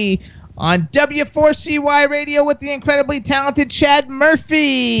weekly on W4CY Radio with the incredibly talented Chad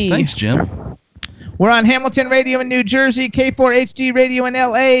Murphy. Thanks, Jim. We're on Hamilton Radio in New Jersey, K4HD Radio in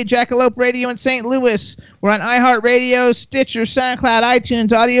LA, Jackalope Radio in St. Louis. We're on iHeartRadio, Stitcher, SoundCloud,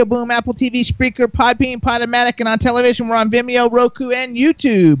 iTunes, Audio Boom, Apple TV, Spreaker, Podbean, Podomatic, and on television we're on Vimeo, Roku, and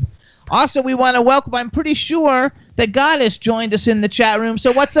YouTube. Also, we want to welcome, I'm pretty sure that Goddess joined us in the chat room.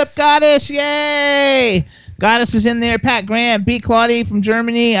 So what's up, Goddess? Yay! Goddess is in there, Pat Grant, B. Claudie from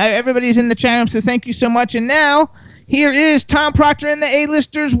Germany. Everybody's in the chat room, so thank you so much. And now, here is Tom Proctor and the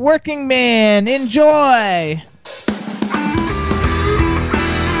A-Listers Working Man. Enjoy! He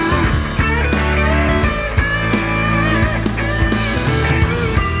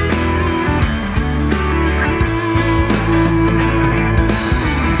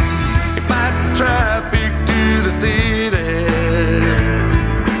fights traffic to the city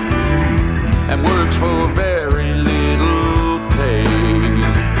and works for very little pay.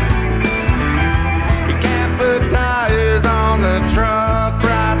 He can't put tires on the truck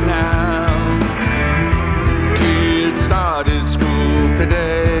right now. Kid started school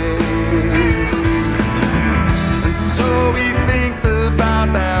today, and so he thinks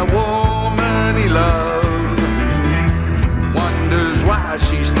about that woman he loves, wonders why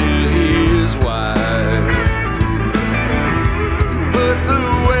she's still his wife. Puts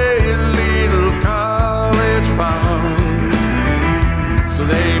away a little college fund so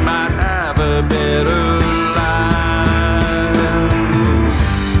they might have a better life.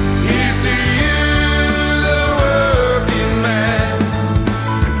 Here's to you, the working man.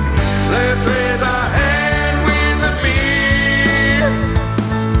 Let's raise our hand with a beer.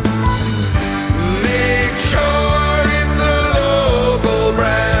 Make sure it's a local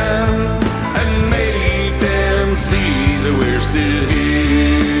brand and make them see that we're still here.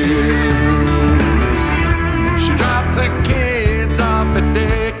 She drops her kids off at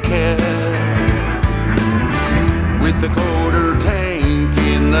daycare with the quarter tank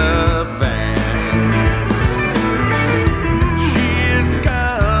in the van. She's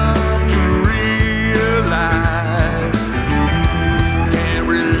come to realize can't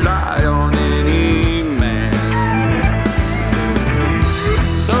rely on any man.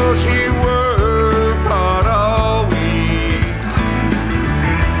 So she worked hard all week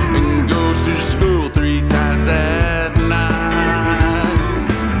and goes to school 3 times at night.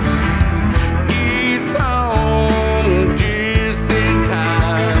 Gets home just in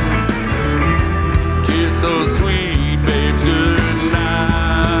time. Kiss those sweet babes goodnight.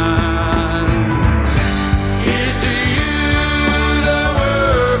 Here's to you, the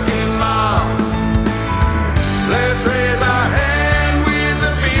working mom. Let's raise our hand with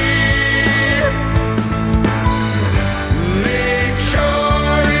a beer. Make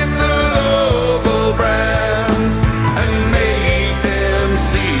sure it's a local brand and make them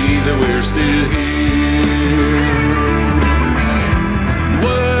see that we're still here.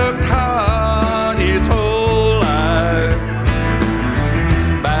 Worked hard his whole life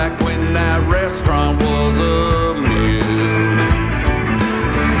back when that restaurant was a mill.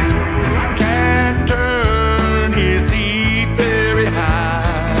 Can't turn his heat very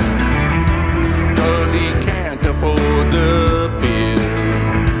high 'cause he can't afford the bill.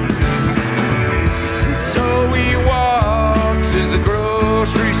 And so he walks to the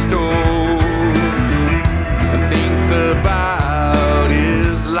grocery store and thinks about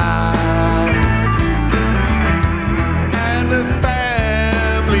his life and the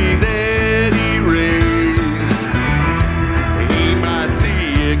family that he raised. He might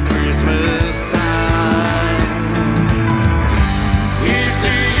see at Christmas time. Here's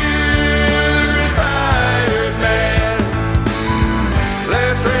to you, retired man.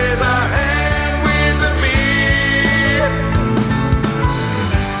 Let's raise our hand with a beer.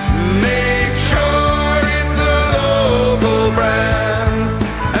 Make sure it's a local brand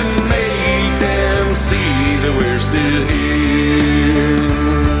and make them see that we're still here.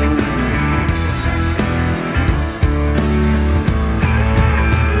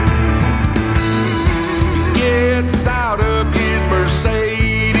 He gets out of his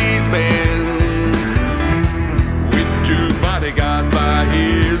Mercedes Benz with 2 bodyguards by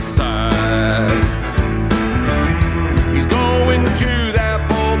his side. He's going to that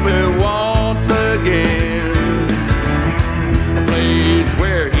pulpit once again, a place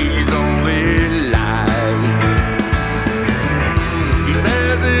where he's only live. He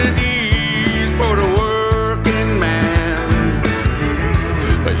says that he's for the working man,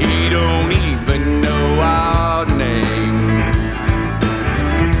 but he don't even know our name.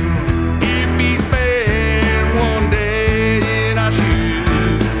 If he spent one day in our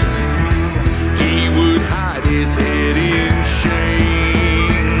shoes, he would hide his head in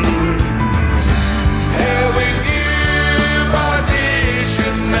shame. Hell with you,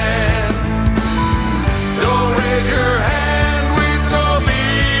 politician man.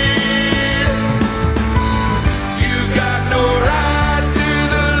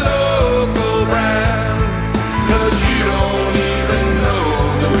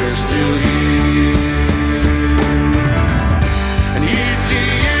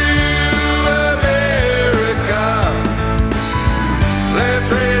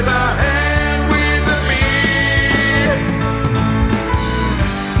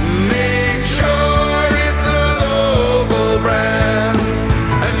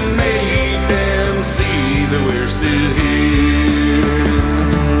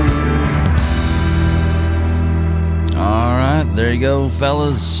 There you go,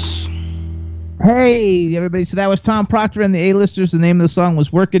 fellas. Hey, everybody. So that was Tom Proctor and the A-Listers. The name of the song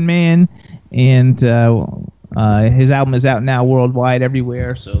was Working Man. And his album is out now worldwide,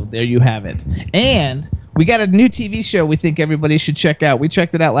 everywhere. So there you have it. And we got a new TV show we think everybody should check out. We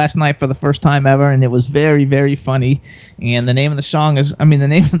checked it out last night for the first time ever, and it was very, very funny. And the name of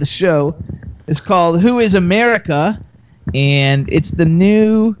the show is called Who is America? And it's the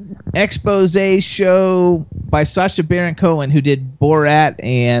new expose show by Sacha Baron Cohen, who did Borat,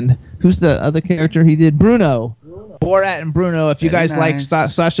 and who's the other character he did? Bruno. Borat and Bruno. If you guys like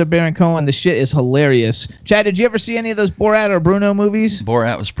Sacha Baron Cohen, the shit is hilarious. Chad, did you ever see any of those Borat or Bruno movies?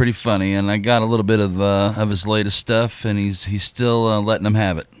 Borat was pretty funny, and I got a little bit of his latest stuff, and he's still letting them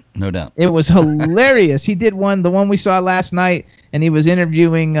have it, no doubt. It was hilarious. He did the one we saw last night, and he was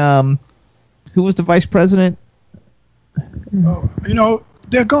interviewing who was the vice president? Oh,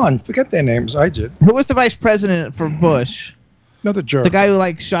 they're gone. Forget their names. I did. Who was the vice president for Bush? Another jerk. The guy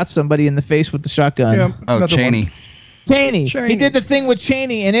who shot somebody in the face with the shotgun. Yeah, Cheney. Cheney. He did the thing with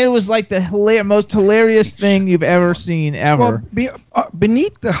Cheney, and it was like the most hilarious thing you've ever seen, ever. Well,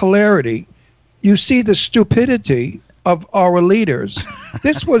 beneath the hilarity, you see the stupidity of our leaders.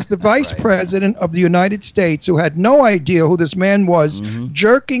 This was the vice president of the United States who had no idea who this man was,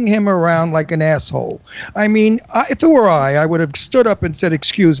 jerking him around like an asshole. I mean, if it were I would have stood up and said,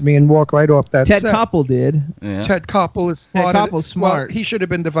 "Excuse me," and walked right off that set. Ted Koppel did. Yeah. Ted Koppel is smart. Ted Koppel's smart. Well, he should have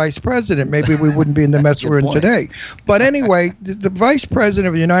been the vice president. Maybe we wouldn't be in the mess we're in today. But anyway, the vice president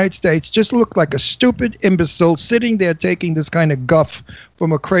of the United States just looked like a stupid imbecile sitting there taking this kind of guff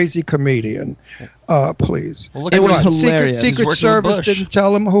from a crazy comedian. Please. Well, it was hilarious. Secret Service didn't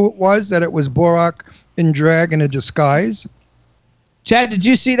tell him who it was, that it was Barack in drag in a disguise. Chad, did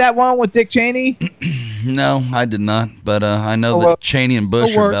you see that one with Dick Cheney? No, I did not. But I know that Cheney and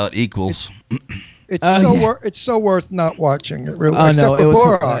Bush are about equals. It's so worth not watching it, really. Except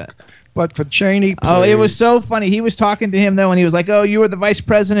for Barack. But for Cheney, oh, it was so funny. He was talking to him, though, and he was like, "Oh, you were the vice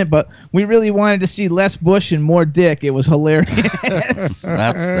president, but we really wanted to see less Bush and more Dick." It was hilarious.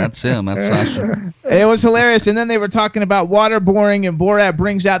 That's him. That's Sasha. It was hilarious. And then they were talking about waterboarding, and Borat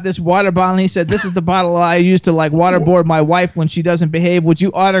brings out this water bottle, and he said, "This is the bottle I use to waterboard my wife when she doesn't behave. Would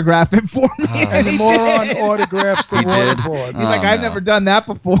you autograph it for me?" And the moron autographs the waterboard. He's like, "I've never done that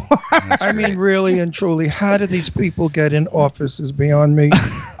before." I mean, really and truly, how do these people get in office is beyond me.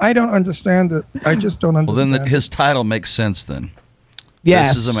 I don't understand it. I just don't understand. Well, then his title makes sense then. Yes.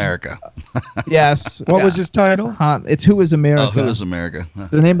 This is America. Yes. What was his title? It's Who is America. Oh, Who is America?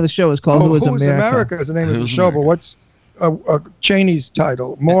 The name of the show is called Who is America. Who is America is the name of the show, but what's Cheney's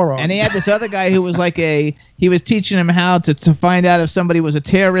title? Moron. And he had this other guy who was he was teaching him how to find out if somebody was a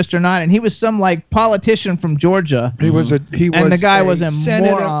terrorist or not, and he was some politician from Georgia. And the guy was a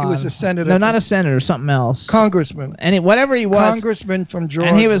senator. moron. He was a senator. No, not a senator, something else. Congressman. And whatever he was. Congressman from Georgia.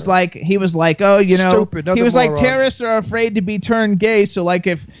 And he was like, oh, Stupid, he was moron. like, terrorists are afraid to be turned gay, so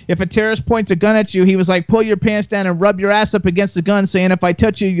if a terrorist points a gun at you, he was like, pull your pants down and rub your ass up against the gun, saying, if I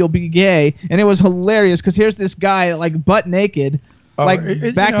touch you, you'll be gay. And it was hilarious, because here's this guy, butt naked,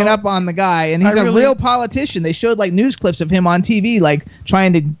 backing up on the guy, and he's a real politician. They showed news clips of him on TV,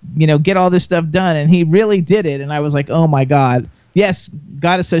 trying to get all this stuff done, and he really did it. And I was like, oh my god, yes,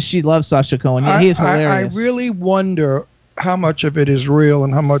 Goddess says she loves Sacha Cohen. Yeah, he is hilarious. I really wonder how much of it is real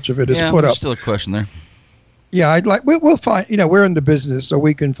and how much of it is put up. Still a question there. Yeah, we'll find. We're in the business, so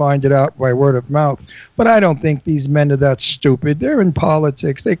we can find it out by word of mouth. But I don't think these men are that stupid. They're in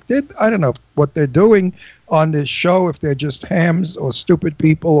politics. I don't know what they're doing on this show, if they're just hams or stupid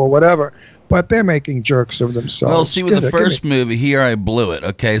people or whatever. But they're making jerks of themselves. Well, see, with the first movie, he already blew it.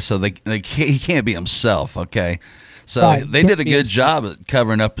 Okay, so he can't be himself. Okay. So they did a good job at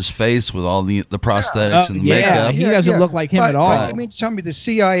covering up his face with all the prosthetics and the makeup. He doesn't look like him at all. But you mean to tell me the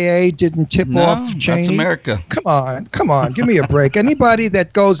CIA didn't tip off Cheney? That's America. Come on, give me a break. Anybody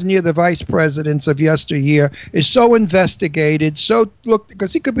that goes near the vice presidents of yesteryear is so investigated,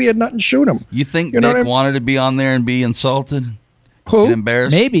 because he could be a nut and shoot him. You think Dick wanted to be on there and be insulted? Who? And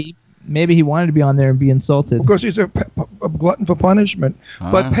embarrassed? Maybe he wanted to be on there and be insulted. Because he's a glutton for punishment.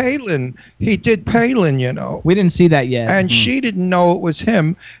 But Palin, he did Palin, We didn't see that yet. And she didn't know it was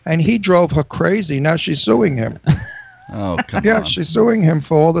him, and he drove her crazy. Now she's suing him. Oh, come on. Yeah, she's suing him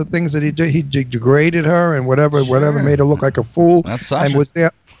for all the things that he did. He degraded her and whatever, made her look like a fool. That's Sasha. And was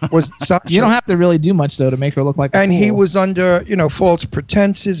there. Sacha. You don't have to really do much, though, to make her look like a And fool. he was under, false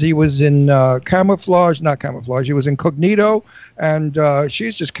pretenses. He was in not camouflage. He was incognito, and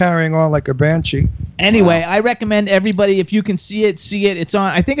she's just carrying on like a banshee. Anyway, I recommend everybody, if you can see it. It's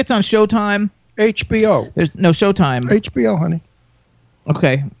on. I think it's on Showtime. HBO. There's no Showtime. HBO, honey.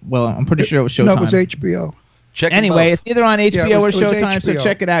 Okay. Well, I'm pretty sure it was Showtime. No, it was HBO. Anyway, it's either on HBO or it was Showtime, so HBO.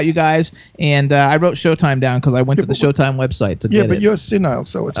 check it out, you guys. And I wrote Showtime down because I went to the Showtime website to get it. Yeah, but you're senile,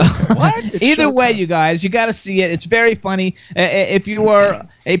 so it's okay. What? Either way, you guys, you got to see it. It's very funny. If you are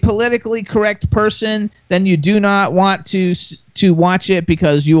a politically correct person, then you do not want to watch it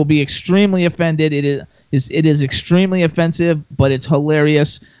because you will be extremely offended. It is extremely offensive, but it's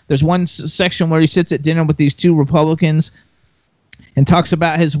hilarious. There's one section where he sits at dinner with these two Republicans and talks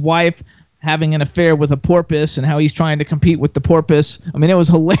about his wife having an affair with a porpoise and how he's trying to compete with the porpoise. I mean, it was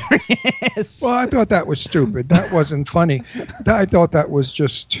hilarious. Well, I thought that was stupid. That wasn't funny. I thought that was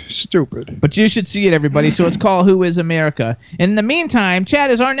just stupid. But you should see it, everybody. So it's called Who is America? In the meantime,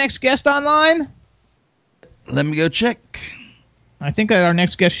 Chad, is our next guest online? Let me go check. I think our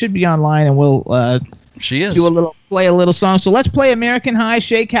next guest should be online, and we'll She is. play a little song. So let's play American High,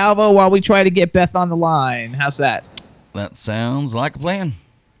 Shay Calvo, while we try to get Beth on the line. How's that? That sounds like a plan.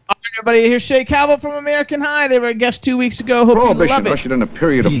 All right, everybody, here's Shay Calvo from American High. They were a guest 2 weeks ago. Hope you love Prohibition it. ushered in a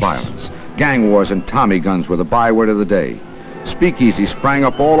period of violence. Gang wars and Tommy guns were the byword of the day. Speakeasies sprang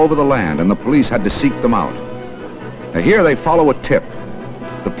up all over the land, and the police had to seek them out. Now here they follow a tip.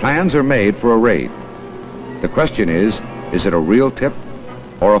 The plans are made for a raid. The question is it a real tip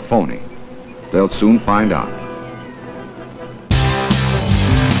or a phony? They'll soon find out.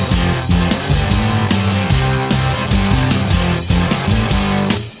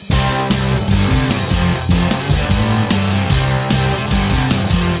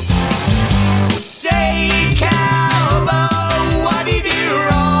 Say, Calvo, what did he do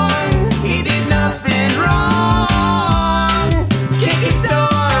wrong? He did nothing wrong. Kicking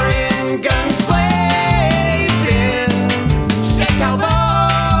store and guns blazing. Say,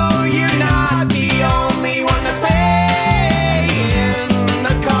 Calvo, you're not the only one to pay in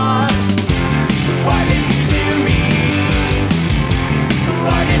the cost. What if you knew me?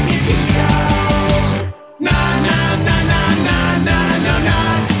 What if you could show? Na na na na na na no na.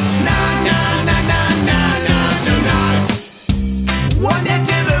 Na na na na na na no na. One day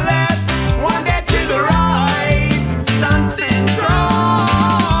to the left, one day to the right. Something's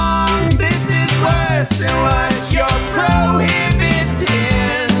wrong. This is worse than what you're prohibiting.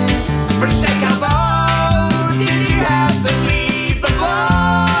 For sake of all, did you have to leave the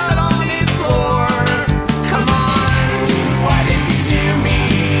blood on his floor? Come on, what if you knew me?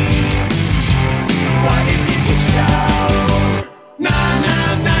 What if you could show? Na na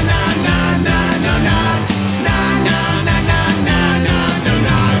na na na na no na. Na na na na na na no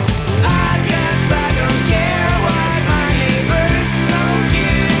na. I guess I don't care what my neighbor's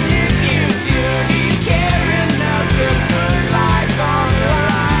smoking. If you do, do you care enough to put life on the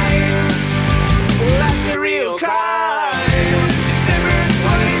line? That's a real crime. December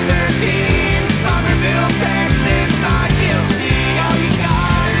 2013, Somerville, Texas, not guilty. All you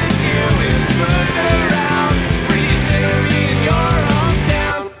gotta do is look around. Pretty soon in your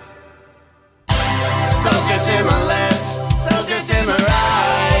hometown. Soldier to my left, soldier to my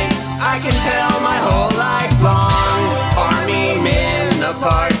right. I can tell my whole life long. Army men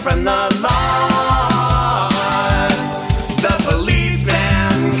apart from the law. The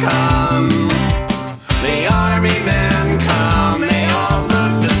policemen come, the army men come. They all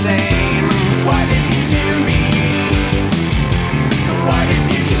look the same. What if you knew me? What if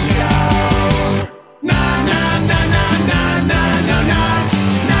you could show? Na na na na na na no na.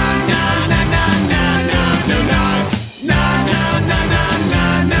 Na na na na na na no na. Na na na na na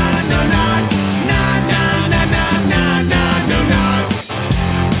na no na. Na na na na na na no na.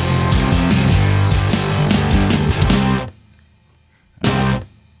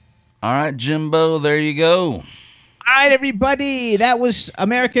 All right, Jimbo, there you go. All right, everybody. That was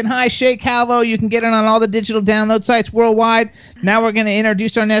American High, Shay Calvo. You can get it on all the digital download sites worldwide. Now we're going to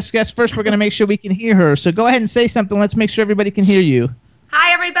introduce our next guest. First, we're going to make sure we can hear her. So go ahead and say something. Let's make sure everybody can hear you.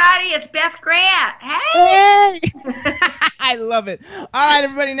 Hi, everybody. It's Beth Grant. Hey. I love it. All right,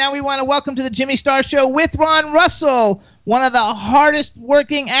 everybody. Now we want to welcome to the Jimmy Star Show with Ron Russell, one of the hardest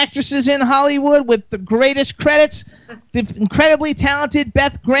working actresses in Hollywood with the greatest credits, the incredibly talented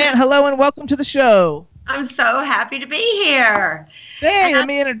Beth Grant. Hello and welcome to the show. I'm so happy to be here. Hey, let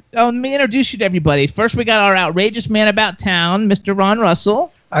me introduce you to everybody. First, we got our outrageous man about town, Mr. Ron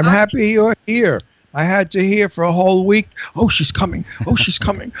Russell. I'm happy you're here. I had to hear for a whole week, oh, she's coming. Oh, she's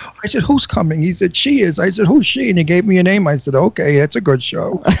coming. I said, who's coming? He said, she is. I said, who's she? And he gave me a name. I said, okay, that's a good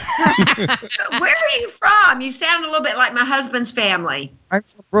show. Where are you from? You sound a little bit like my husband's family. I'm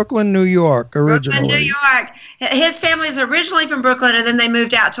from Brooklyn, New York, originally. Brooklyn, New York. His family is originally from Brooklyn, and then they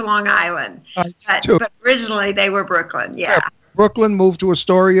moved out to Long Island. But originally, they were Brooklyn, yeah. Brooklyn moved to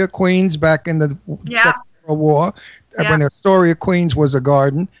Astoria, Queens, back in the Second a war. Yeah. When Astoria, Queens was a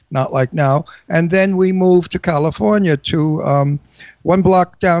garden, not like now. And then we moved to California to 1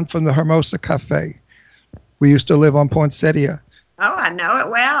 block down from the Hermosa Cafe. We used to live on Poinsettia. Oh, I know it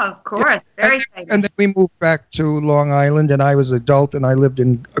well, of course. Very famous. And then we moved back to Long Island, and I was adult, and I lived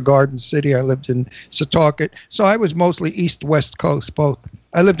in Garden City. I lived in Setauket. So I was mostly East, West Coast, both.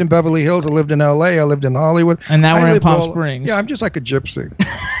 I lived in Beverly Hills. I lived in L.A. I lived in Hollywood. And now I we're in lived Palm Springs. Yeah, I'm just like a gypsy.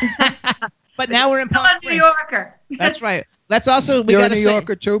 But now we're in Palm I'm a New Springs. Yorker. That's right. That's also we You're a gotta New say.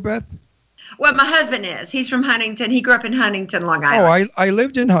 Yorker too, Beth? Well, my husband is. He's from Huntington. He grew up in Huntington, Long Oh, Island. I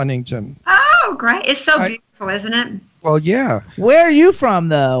lived in Huntington. Oh, great. It's so beautiful, isn't it? Well, yeah. Where are you from,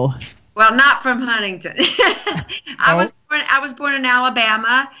 though? Well, not from Huntington. I was born in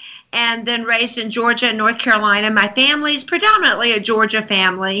Alabama and then raised in Georgia and North Carolina. My family's predominantly a Georgia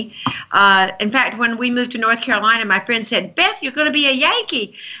family. In fact, when we moved to North Carolina, my friend said, Beth, you're going to be a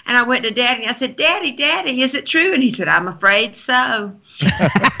Yankee. And I went to Daddy and I said, Daddy, is it true? And he said, I'm afraid so.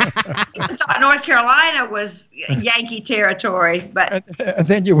 I thought North Carolina was Yankee territory. But And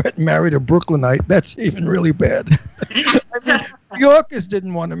then you went and married a Brooklynite. That's even really bad. I mean, New Yorkers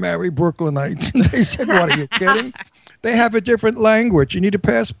didn't want to marry Brooklynites. And they said, what, are you kidding? They have a different language. You need a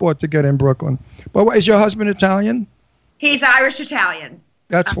passport to get in Brooklyn. But is your husband Italian? he's Irish-Italian.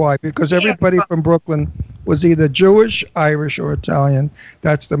 That's why, because everybody from Brooklyn was either Jewish, Irish, or Italian.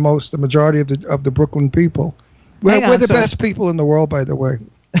 That's the majority of the Brooklyn people. We're the best people in the world, by the way.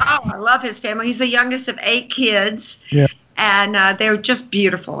 Oh, I love his family. He's the youngest of 8 kids. Yeah. And they're just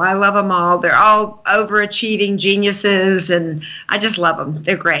beautiful. I love them all. They're all overachieving geniuses, and I just love them.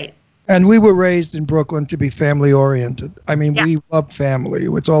 They're great. And we were raised in Brooklyn to be family-oriented. I mean, we love family.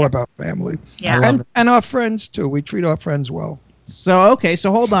 It's all about family. Yeah. And our friends, too. We treat our friends well. So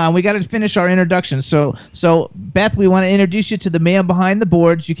hold on. We got to finish our introduction. So Beth, we want to introduce you to the man behind the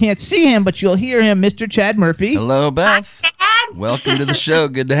boards. You can't see him, but you'll hear him, Mr. Chad Murphy. Hello, Beth. Hi, Welcome to the show.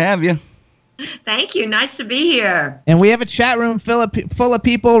 Good to have you. Thank you. Nice to be here. And we have a chat room full of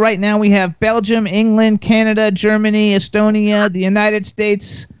people. Right now we have Belgium, England, Canada, Germany, Estonia, the United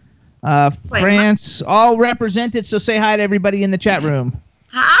States, France, all represented. So say hi to everybody in the chat room.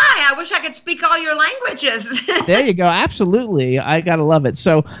 Hi. I wish I could speak all your languages. There you go. Absolutely. I got to love it.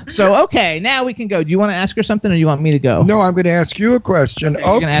 So okay, now we can go. Do you want to ask her something or do you want me to go? No, I'm going to ask you a question. Okay,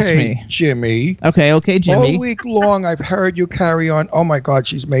 you're gonna ask me. Jimmy. Okay, Jimmy. All week long, I've heard you carry on. Oh, my God,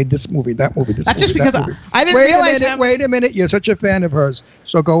 she's made this movie, that movie, this That's movie, just because that movie. I didn't realize Wait a minute. You're such a fan of hers.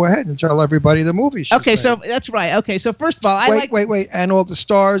 So go ahead and tell everybody the movie she's made. So that's right. Okay, so first of all, Wait. And all the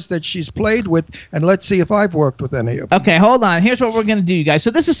stars that she's played with, and let's see if I've worked with any of them. Okay, hold on. Here's what we're going to do, you guys. So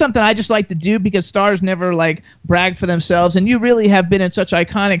this is something I just like to do because stars never brag for themselves, and you really have been in such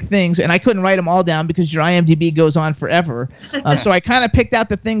iconic things, and I couldn't write them all down because your IMDb goes on forever. So I kind of picked out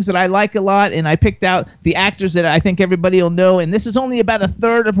the things that I like a lot, and I picked out the actors that I think everybody will know, and this is only about a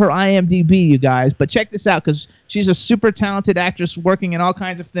third of her IMDb, you guys, but check this out because she's a super talented actress working in all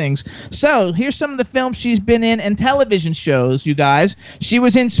kinds of things. So here's some of the films she's been in and television shows, you guys. She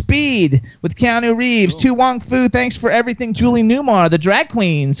was in Speed with Keanu Reeves, Tu Wong Fu, Thanks for Everything, Julie Newmar, The Drag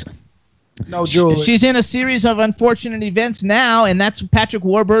Queens. No, Julie. She's in a series of unfortunate events now, and that's Patrick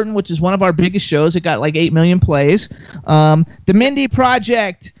Warburton, which is one of our biggest shows. It got 8 million plays. The Mindy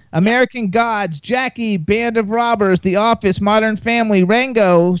Project, American Gods, Jackie, Band of Robbers, The Office, Modern Family,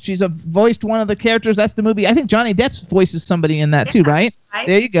 Rango. She's voiced one of the characters. That's the movie. I think Johnny Depp voices somebody in that too, right?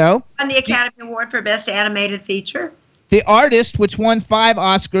 There you go. Won the Academy Award for Best Animated Feature. The Artist, which won 5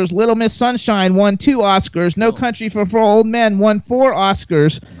 Oscars. Little Miss Sunshine won 2 Oscars. No Country for Old Men won 4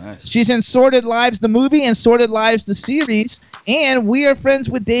 Oscars. Nice. She's in Sordid Lives, the movie, and Sordid Lives, the series. And we are friends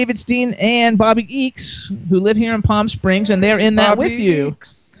with David Steen and Bobby Eakes, who live here in Palm Springs, and they're in that with you.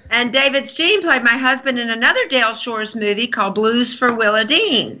 And David Steen played my husband in another Dale Shores movie called Blues for Willa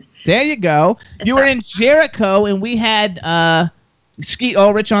Dean. There you go. You were in Jericho, and we had Skeet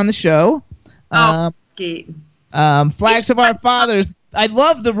Ulrich on the show. Skeet. Flags of Our Fathers. I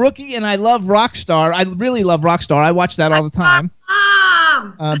love The Rookie, and I love Rockstar. I really love Rockstar. I watch that all the time.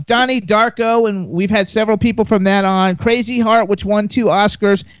 Donnie Darko, and we've had several people from that on. Crazy Heart, which won 2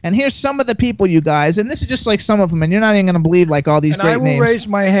 Oscars. And here's some of the people, you guys. And this is just some of them, and you're not even going to believe all these great names. And I will raise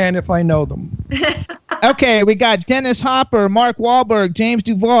my hand if I know them. Okay, we got Dennis Hopper, Mark Wahlberg, James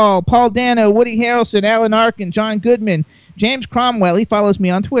Duvall, Paul Dano, Woody Harrelson, Alan Arkin, John Goodman, James Cromwell, he follows me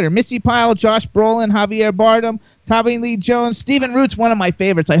on Twitter, Missy Pyle, Josh Brolin, Javier Bardem, Tommy Lee Jones, Stephen Root's one of my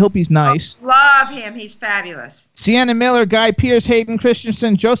favorites. I hope he's nice. Love him. He's fabulous. Sienna Miller, Guy Pearce, Hayden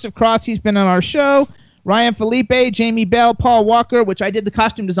Christensen, Joseph Cross, he's been on our show. Ryan Felipe, Jamie Bell, Paul Walker, which I did the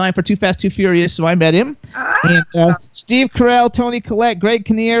costume design for Too Fast, Too Furious, so I met him. And Steve Carell, Tony Collette, Greg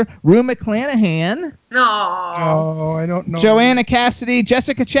Kinnear, Rue McClanahan. Oh, I don't know. Joanna Cassidy,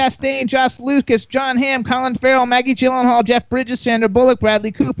 Jessica Chastain, Josh Lucas, John Hamm, Colin Farrell, Maggie Gyllenhaal, Jeff Bridges, Sandra Bullock,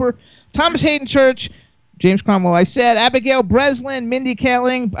 Bradley Cooper, Thomas Hayden Church, James Cromwell, I said, Abigail Breslin, Mindy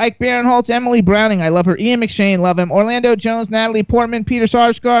Kaling, Ike Barinholtz, Emily Browning, I love her, Ian McShane, love him, Orlando Jones, Natalie Portman, Peter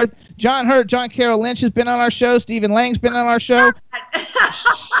Sarsgaard, John Hurt, John Carroll Lynch has been on our show, Stephen Lang's been on our show,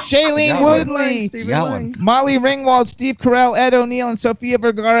 Shailene Woodley, Molly Ringwald, Steve Carell, Ed O'Neill, and Sofia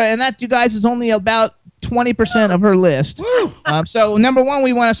Vergara, and that, you guys, is only about 20% of her list. So number one,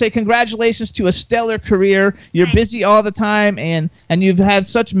 we want to say congratulations to a stellar career. You're busy all the time, and you've had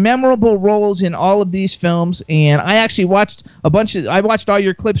such memorable roles in all of these films. And I actually watched I watched all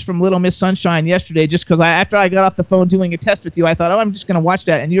your clips from Little Miss Sunshine yesterday, just because after I got off the phone doing a test with you, I thought, I'm just going to watch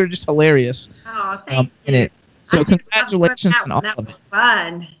that, and you're just hilarious. Oh, thank in you. it. So congratulations on all of it. That was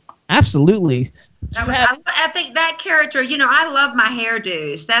fun. Absolutely. I think that character, I love my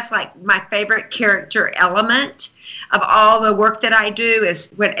hairdos. That's like my favorite character element of all the work that I do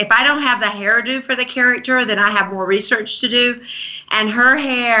is if I don't have the hairdo for the character, then I have more research to do. And her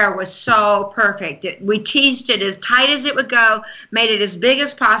hair was so perfect. We teased it as tight as it would go, made it as big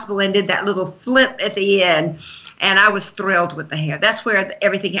as possible, and did that little flip at the end. And I was thrilled with the hair. That's where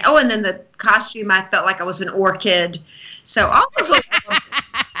everything. Oh, and then the costume, I felt like I was an orchid. So almost.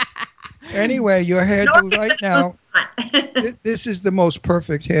 Anyway, your hairdo right now, this is the most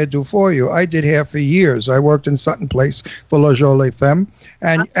perfect hairdo for you. I did hair for years. I worked in Sutton Place for La Jolie Femme.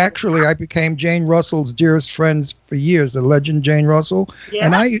 And actually, I became Jane Russell's dearest friends for years, the legend Jane Russell.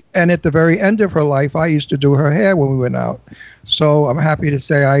 Yeah. And at the very end of her life, I used to do her hair when we went out. So I'm happy to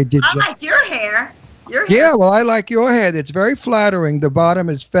say I did. I like your hair. Yeah, well, I like your hair. It's very flattering. The bottom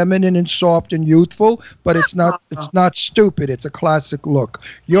is feminine and soft and youthful, but it's not stupid. It's a classic look.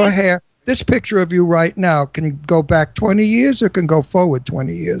 Your hair, this picture of you right now can go back 20 years or can go forward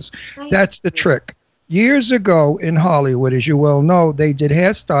 20 years. That's the trick. Years ago in Hollywood, as you well know, they did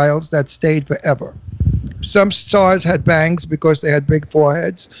hairstyles that stayed forever. Some stars had bangs because they had big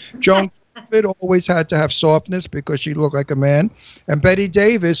foreheads. Joan Crawford always had to have softness because she looked like a man. And Betty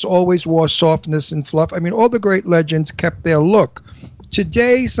Davis always wore softness and fluff. I mean, all the great legends kept their look.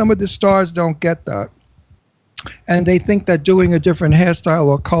 Today, some of the stars don't get that. And they think that doing a different hairstyle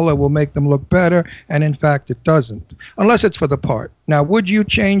or color will make them look better, and in fact, it doesn't, unless it's for the part. Now, would you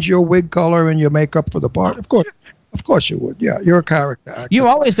change your wig color and your makeup for the part? Of course you would. Yeah, you're a character actor. You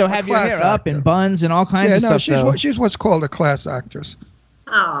always have your hair up in buns and all kinds of stuff. She's what's called a class actress.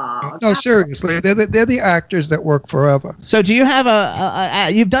 Oh, no, seriously, they're the actors that work forever. So do you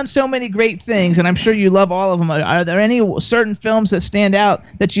have you've done so many great things, and I'm sure you love all of them. Are there any certain films that stand out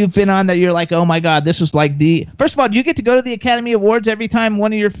that you've been on that you're like, oh my God, this was like first of all, do you get to go to the Academy Awards every time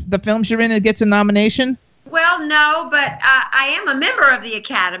one of the films you're in gets a nomination? Well, no, but I am a member of the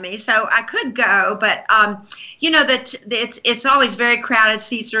Academy, so I could go. But that it's always very crowded.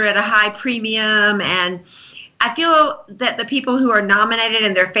 Seats are at a high premium, and I feel that the people who are nominated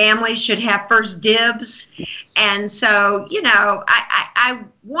and their families should have first dibs. And so, I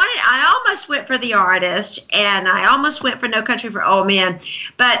almost went for The Artist, and I almost went for No Country for Old Men,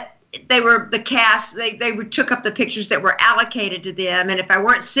 but they were the cast. They took up the pictures that were allocated to them, and if I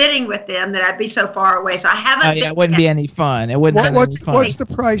weren't sitting with them, then I'd be so far away. So I haven't. It wouldn't be any fun. It wouldn't. What's the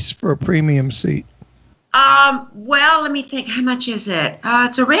price for a premium seat? Well, let me think. How much is it?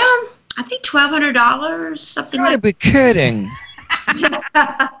 It's around, I think, $1,200, something like that. You gotta be kidding.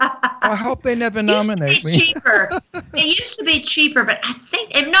 I hope they never nominate me. Cheaper. It used to be cheaper, but I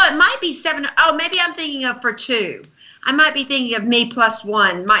think it might be $7. Oh, maybe I'm thinking of for two. I might be thinking of me plus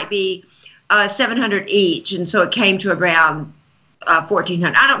one. Might be $700 each, and so it came to around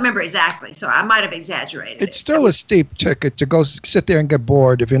 $1,400. I don't remember exactly, so I might have exaggerated. It's still a steep ticket to go sit there and get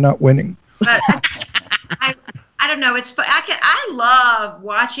bored if you're not winning. But I don't know. It's fun. I love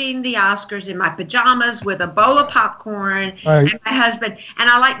watching the Oscars in my pajamas with a bowl of popcorn and my husband. And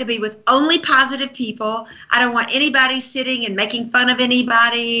I like to be with only positive people. I don't want anybody sitting and making fun of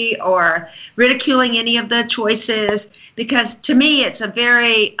anybody or ridiculing any of the choices, because to me it's a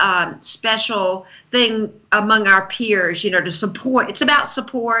very special thing among our peers, to support. It's about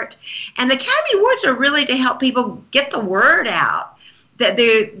support. And the Academy Awards are really to help people get the word out that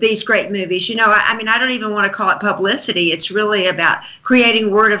they're these great movies. I don't even want to call it publicity. It's really about creating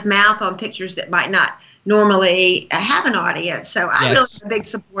word of mouth on pictures that might not normally have an audience. So I'm really a big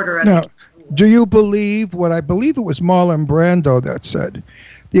supporter of it. Do you believe what I believe it was Marlon Brando that said?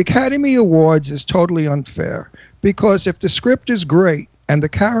 The Academy Awards is totally unfair because if the script is great and the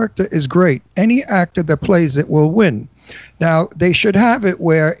character is great, any actor that plays it will win. Now, they should have it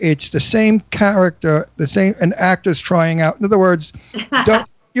where it's the same character, an actor's trying out. In other words,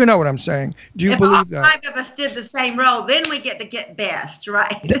 you know what I'm saying? Do you believe that? If all 5 of us did the same role, then we get to get best,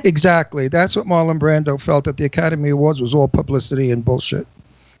 right? Exactly. That's what Marlon Brando felt at the Academy Awards was all publicity and bullshit.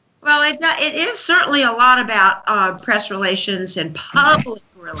 Well, it is certainly a lot about press relations and public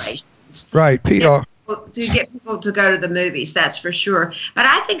relations. Right, PR. To get people to go to the movies, that's for sure. But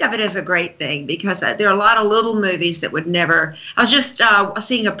I think of it as a great thing because there are a lot of little movies that would never. I was just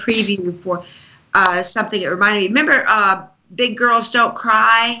seeing a preview for something that reminded me. Remember Big Girls Don't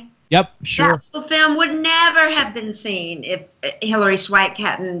Cry? Yep, sure. That little film would never have been seen if Hilary Swank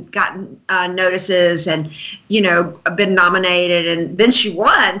hadn't gotten notices and, been nominated, and then she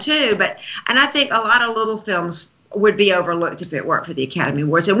won too. And I think a lot of little films would be overlooked if it weren't for the Academy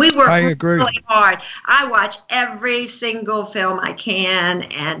Awards. And we work really hard. I watch every single film I can,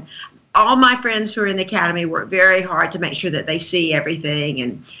 and all my friends who are in the Academy work very hard to make sure that they see everything.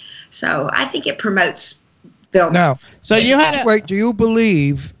 And so I think it promotes films. Now, so you had wait, do you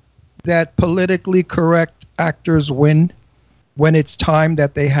believe that politically correct actors win when it's time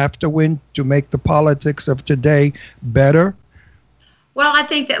that they have to win to make the politics of today better? Well, I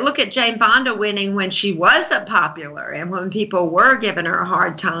think that look at Jane Fonda winning when she wasn't popular and when people were giving her a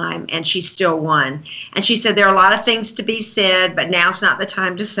hard time, and she still won. And she said there are a lot of things to be said, but now's not the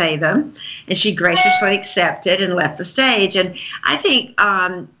time to say them. And she graciously accepted and left the stage. And I think,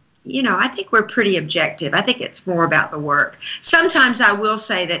 I think we're pretty objective. I think it's more about the work. Sometimes I will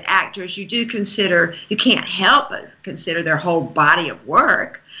say that actors, you can't help but consider their whole body of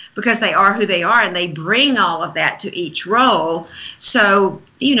work, because they are who they are and they bring all of that to each role. So,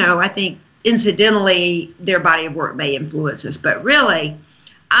 I think incidentally their body of work may influence us. But really,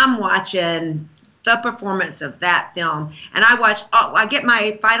 I'm watching the performance of that film. And I get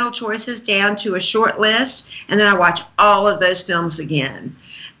my final choices down to a short list, and then I watch all of those films again.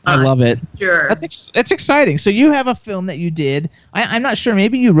 I love it. Sure. That's exciting. So you have a film that you did. I'm not sure.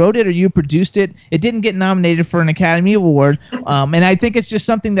 Maybe you wrote it or you produced it. It didn't get nominated for an Academy Award. And I think it's just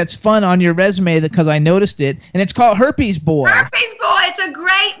something that's fun on your resume because I noticed it. And it's called Herpes Boy. Herpes Boy. It's a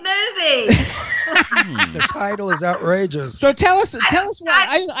great movie. The title is outrageous. So tell us what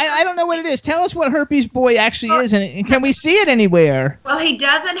I don't know what it is. Tell us what Herpes Boy actually is, and can we see it anywhere? Well, he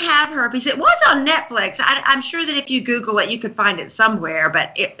doesn't have herpes. It was on Netflix. I'm sure that if you Google it, you could find it somewhere,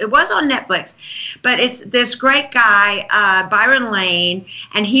 but it was on Netflix. But it's this great guy, Byron Lane,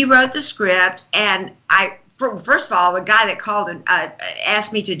 and he wrote the script. And first of all, the guy that called and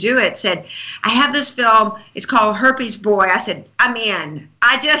asked me to do it said, I have this film. It's called Herpes Boy. I said, I'm in.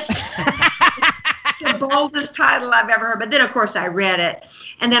 The boldest title I've ever heard. But then, of course, I read it.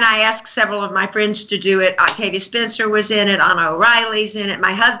 And then I asked several of my friends to do it. Octavia Spencer was in it. Anna O'Reilly's in it.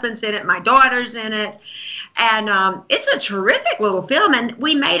 My husband's in it. My daughter's in it. And it's a terrific little film. And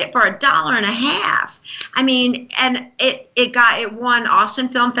we made it for $1.50. I mean, and it won Austin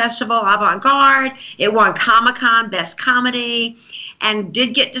Film Festival Avant-Garde. It won Comic-Con Best Comedy, and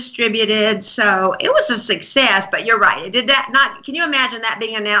did get distributed. So it was a success. But you're right. It did that not. Can you imagine that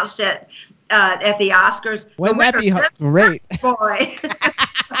being announced at the Oscars? Wouldn't that be great? Boy.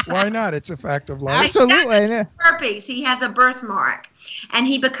 Why not? It's a fact of life. Absolutely. Yeah. Herpes. He has a birthmark, and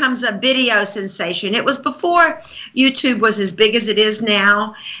he becomes a video sensation. It was before YouTube was as big as it is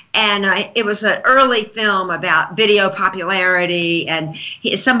now, and it was an early film about video popularity, and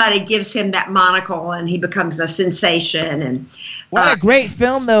somebody gives him that monocle, and he becomes a sensation. And what a great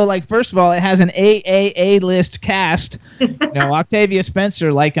film, though. Like, first of all, it has an AAA list cast. Octavia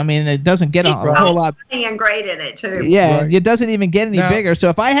Spencer. It doesn't get a whole lot. Funny and great in it too. Yeah, Right. It doesn't even get any bigger. So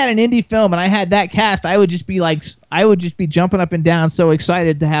if I had an indie film and I had that cast, I would just be jumping up and down, so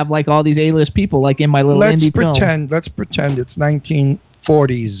excited to have all these A-list people in my little indie film. Let's pretend it's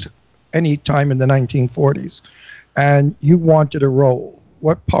 1940s, any time in the 1940s, and you wanted a role.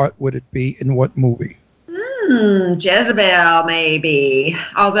 What part would it be in what movie? Jezebel, maybe.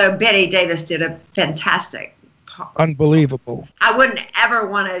 Although Betty Davis did a fantastic part. Unbelievable. I wouldn't ever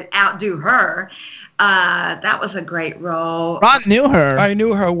want to outdo her. That was a great role. Ron knew her. I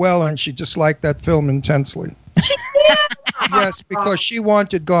knew her well, and she disliked that film intensely. She did? Yes, because she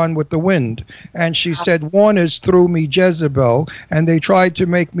wanted Gone with the Wind. And she said, Warner's threw me Jezebel, and they tried to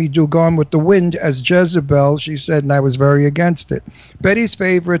make me do Gone with the Wind as Jezebel, she said, and I was very against it. Betty's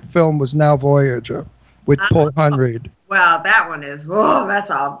favorite film was Now Voyager with Paul Hunread. Well, that one is,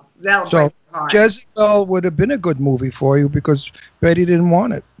 that's all. That'll So break your heart. Jezebel would have been a good movie for you because Betty didn't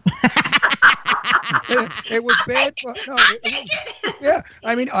want it. It was bad. Yeah,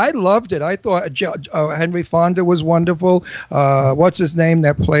 I mean, I loved it. I thought Henry Fonda was wonderful. What's his name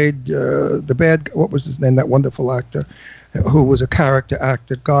that played the bad? What was his name? That wonderful actor who was a character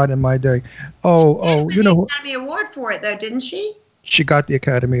actor. God in my day. You know, Academy Award for it though, didn't she? She got the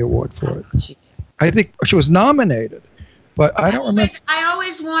Academy Award for it. I think she was nominated, but I don't remember. I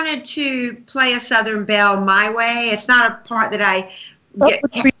always wanted to play a Southern Belle my way. It's not a part that I That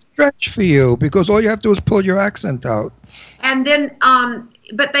would be a stretch for you because all you have to do is pull your accent out. And then,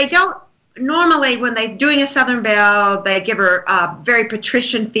 but they don't, normally when they're doing a Southern Belle, they give her very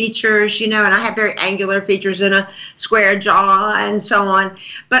patrician features, you know, and I have very angular features and a square jaw and so on.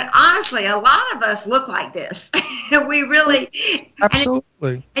 But honestly, a lot of us look like this. We really...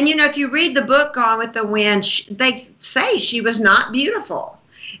 Absolutely. And, you know, if you read the book Gone with the Wind, they say she was not beautiful.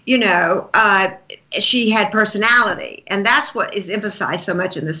 You know, she had personality, and that's what is emphasized so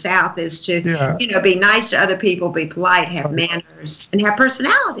much in the South is to, you know, be nice to other people, be polite, have manners, and have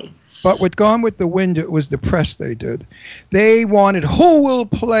personality. But with Gone with the Wind, it was the press they did. They wanted, who will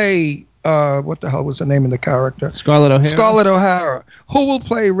play, what the hell was the name of the character? Scarlett O'Hara. Scarlett O'Hara. Who will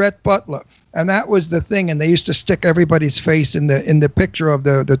play Rhett Butler? And that was the thing, and they used to stick everybody's face in the picture of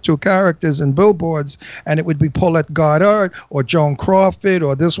the two characters in billboards, and it would be Paulette Goddard or Joan Crawford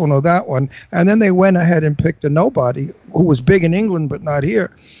or this one or that one. And then they went ahead and picked a nobody who was big in England but not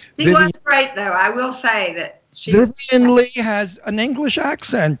here. She was great, though. I will say that she Vivian Lee has an English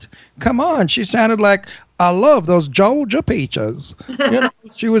accent. Come on, she sounded like, I love those Georgia peaches. You know,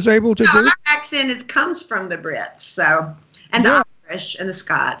 she was able to do. Her accent comes from the Brits, so, and the Irish and the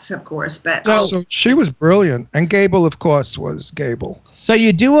Scots, of course. But so she was brilliant, and Gable, of course, was Gable. So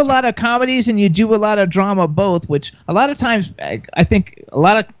you do a lot of comedies and you do a lot of drama, both. Which a lot of times, I think, a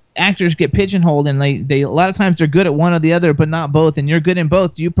lot of actors get pigeonholed, and they a lot of times they're good at one or the other, but not both. And you're good in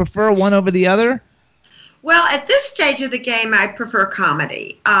both. Do you prefer one over the other? Well, at this stage of the game, I prefer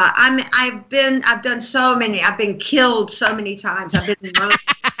comedy. I've done so many. I've been killed so many times. I've been murdered.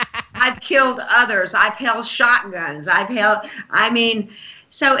 I've killed others. I've held shotguns.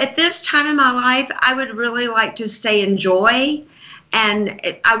 So at this time in my life, I would really like to stay in joy. And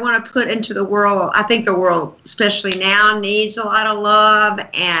I want to put into the world, I think the world, especially now, needs a lot of love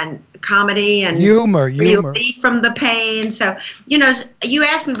and comedy and humor. Relief from the pain. So, you know, you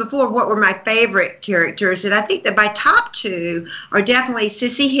asked me before what were my favorite characters, and I think that my top two are definitely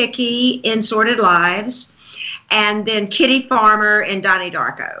Sissy Hickey in Sordid Lives, and then Kitty Farmer in Donnie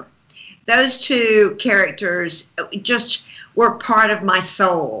Darko. Those two characters just were part of my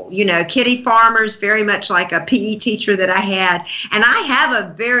soul. You know, Kitty Farmer's very much like a PE teacher that I had, and I have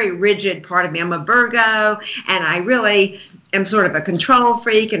a very rigid part of me. I'm a Virgo, and I really am sort of a control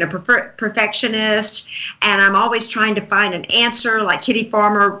freak and a perfectionist, and I'm always trying to find an answer. Like Kitty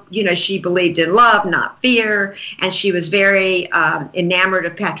Farmer, you know, she believed in love, not fear, and she was very enamored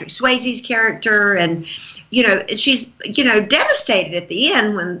of Patrick Swayze's character, and you know, she's, you know, devastated at the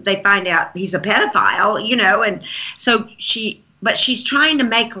end when they find out he's a pedophile, you know, and so but she's trying to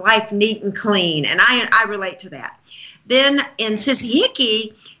make life neat and clean, and I relate to that. Then in Sissy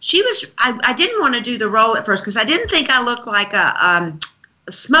Hickey, I didn't want to do the role at first because I didn't think I looked like a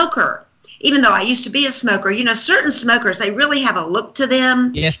smoker, even though I used to be a smoker. You know, certain smokers, they really have a look to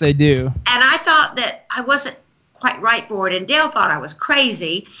them. Yes, they do. And I thought that I wasn't quite right for it, and Dale thought I was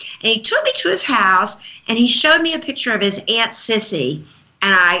crazy, and he took me to his house and he showed me a picture of his Aunt Sissy,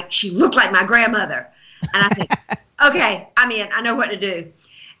 and she looked like my grandmother, and I said, okay, I'm in, I know what to do.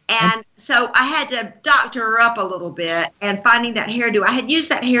 And so I had to doctor her up a little bit, and finding that hairdo, I had used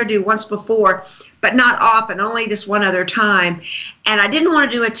that hairdo once before, but not often, only this one other time, and I didn't want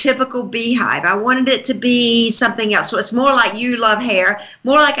to do a typical beehive. I wanted it to be something else, so it's more like You Love Hair,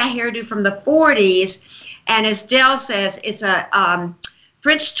 more like a hairdo from the 40s. And as Dell says, it's a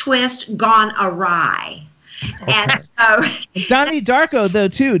French twist gone awry. And so Donnie Darko, though,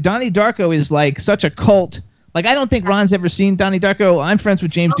 too. Donnie Darko is like such a cult. Like, I don't think Ron's ever seen Donnie Darko. I'm friends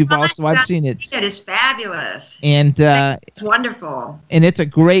with James Duval, so I've seen it. It is fabulous. And it's wonderful. And it's a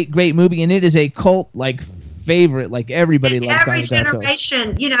great, great movie. And it is a cult, like, favorite. Like, everybody loves Donnie Darko. Every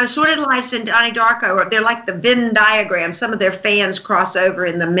generation, you know, Sordid Lives and Donnie Darko, they're like the Venn diagram. Some of their fans cross over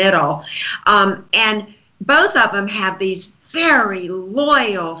in the middle. And both of them have these very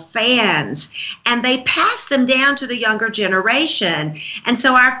loyal fans, and they pass them down to the younger generation. And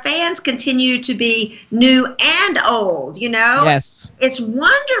so our fans continue to be new and old, you know? Yes. It's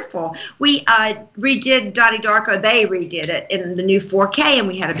wonderful. We redid Donnie Darko. They redid it in the new 4K, and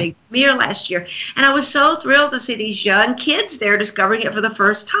we had a big premiere last year. And I was so thrilled to see these young kids there discovering it for the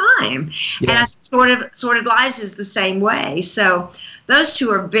first time. Yes. And Sordid Lives is the same way. So those two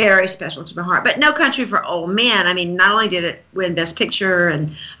are very special to my heart. But No Country for Old Men, I mean, not only did it win Best Picture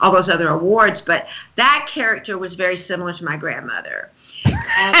and all those other awards, but that character was very similar to my grandmother.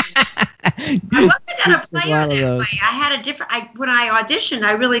 And I wasn't going to play her that way. I had a different, when I auditioned,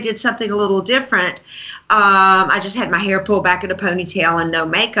 I really did something a little different. I just had my hair pulled back in a ponytail and no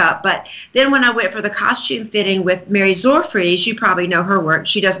makeup. But then when I went for the costume fitting with Mary Zorfries, you probably know her work.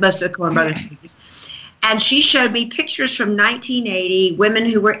 She does most of the Coen Brothers movies. And she showed me pictures from 1980, women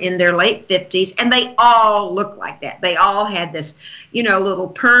who were in their late 50s, and they all looked like that. They all had this, little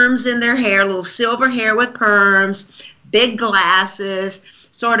perms in their hair, little silver hair with perms, big glasses,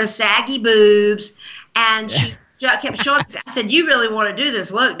 sort of saggy boobs. And she kept showing me. I said, "You really want to do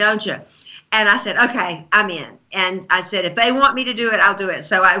this look, don't you?" And I said, "Okay, I'm in." And I said, "If they want me to do it, I'll do it."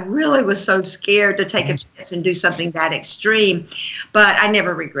 So I really was so scared to take a chance and do something that extreme, but I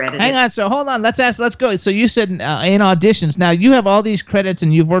never regretted it. Hang on. So hold on. Let's go. So you said in auditions. Now you have all these credits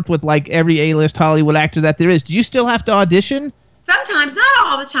and you've worked with like every A-list Hollywood actor that there is. Do you still have to audition? Sometimes, not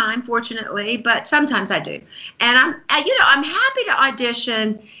all the time, fortunately, but sometimes I do. And I'm happy to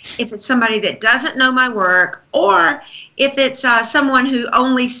audition if it's somebody that doesn't know my work, or if it's someone who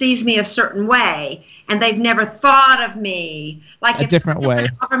only sees me a certain way and they've never thought of me. Like a if different way.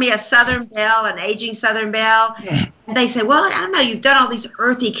 Offer me a Southern Belle, an aging Southern Belle, and they say, "Well, I don't know, you've done all these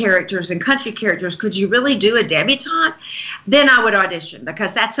earthy characters and country characters. Could you really do a debutante?" Then I would audition,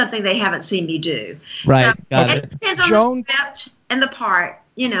 because that's something they haven't seen me do. Right. So Got it depends on the script and the part,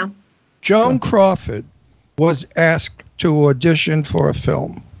 Joan Crawford was asked to audition for a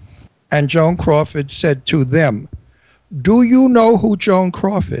film, and Joan Crawford said to them, "Do you know who Joan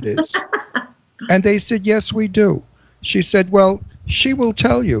Crawford is?" And they said, "Yes, we do." She said, "Well, she will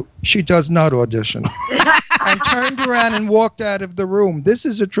tell you she does not audition." And turned around and walked out of the room. This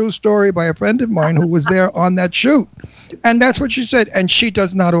is a true story by a friend of mine who was there on that shoot. And that's what she said. And she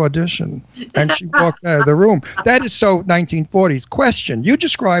does not audition. And she walked out of the room. That is so 1940s. Question. You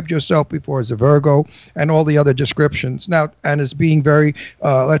described yourself before as a Virgo and all the other descriptions. Now, and as being very,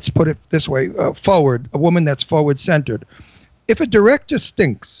 let's put it this way, forward, a woman that's forward-centered. If a director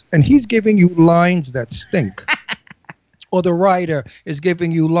stinks and he's giving you lines that stink, or the writer is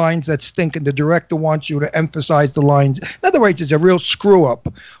giving you lines that stink and the director wants you to emphasize the lines, in other words, it's a real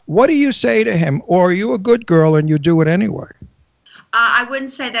screw-up, what do you say to him? Or are you a good girl and you do it anyway? I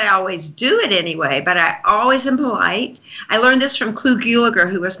wouldn't say that I always do it anyway, but I always am polite. I learned this from Clu Gulager,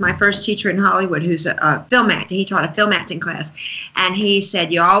 who was my first teacher in Hollywood, who's a film actor. He taught a film acting class. And he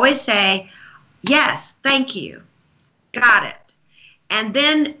said, "You always say, 'Yes, thank you, got it.' And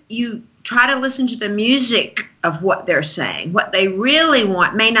then you try to listen to the music of what they're saying. What they really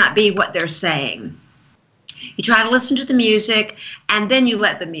want may not be what they're saying. You try to listen to the music, and then you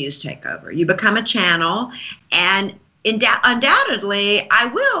let the muse take over. You become a channel, and undoubtedly, I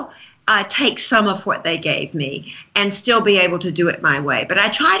will take some of what they gave me and still be able to do it my way. But I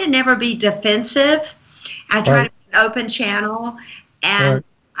try to never be defensive. I try to be an open channel, and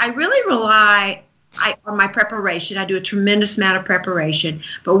I really rely on my preparation. I do a tremendous amount of preparation.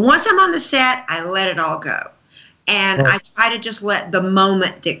 But once I'm on the set, I let it all go. And I try to just let the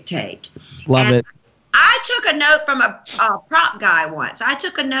moment dictate. Love it. I took a note from a prop guy once. I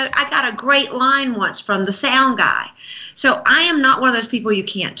got a great line once from the sound guy. So I am not one of those people you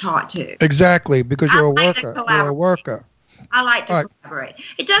can't talk to. Exactly, because you're a worker. You're a worker. I like to collaborate.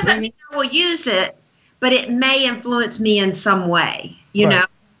 It doesn't mean I will use it, but it may influence me in some way, you know?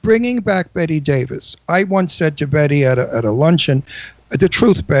 Bringing back Betty Davis. I once said to Betty at a luncheon, "The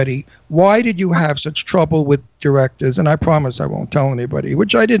truth, Betty, why did you have such trouble with directors?" And I promise I won't tell anybody,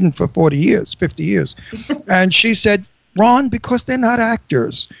 which I didn't for 40 years, 50 years. And she said, "Ron, because they're not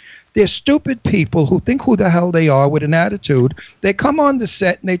actors. They're stupid people who think who the hell they are with an attitude. They come on the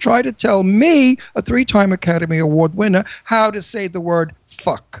set and they try to tell me, a 3-time Academy Award winner, how to say the word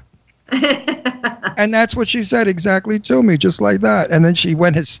fuck." And that's what she said exactly to me, just like that. And then she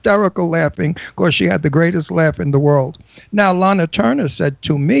went hysterical laughing because she had the greatest laugh in the world. Now, Lana Turner said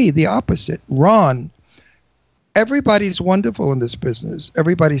to me the opposite. "Ron, everybody's wonderful in this business.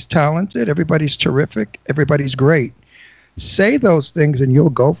 Everybody's talented. Everybody's terrific. Everybody's great. Say those things and you'll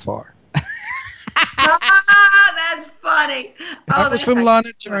go far." That's funny. That was from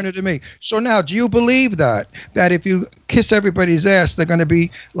Lana Turner to me. So now, do you believe that if you kiss everybody's ass, they're going to be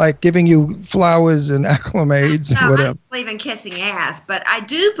like giving you flowers and acclimates and whatever? I don't believe in kissing ass, but I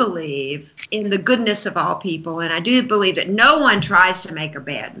do believe in the goodness of all people, and I do believe that no one tries to make a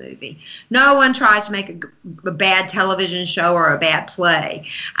bad movie. No one tries to make a bad television show or a bad play.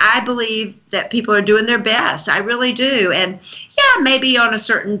 I believe that people are doing their best. I really do. And yeah, maybe on a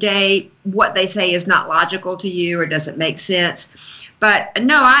certain day, what they say is not logical to you or doesn't make sense. But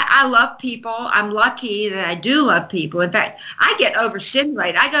no, I love people. I'm lucky that I do love people. In fact, I get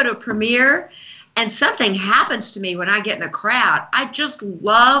overstimulated. I go to a premiere and something happens to me when I get in a crowd. I just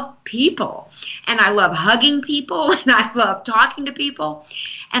love people. And I love hugging people and I love talking to people.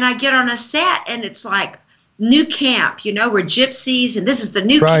 And I get on a set and it's like new camp, you know, we're gypsies and this is the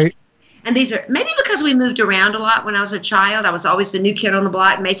new camp. And these are, maybe because we moved around a lot when I was a child, I was always the new kid on the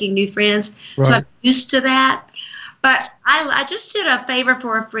block making new friends. Right. So I'm used to that. But I just did a favor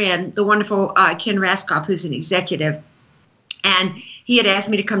for a friend, the wonderful Ken Raskoff, who's an executive. And he had asked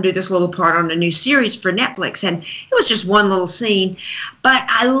me to come do this little part on a new series for Netflix. And it was just one little scene. But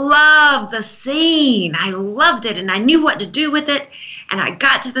I loved the scene. I loved it. And I knew what to do with it. And I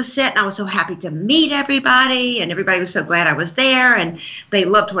got to the set and I was so happy to meet everybody. And everybody was so glad I was there. And they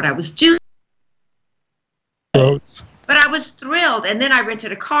loved what I was doing. But I was thrilled. And then I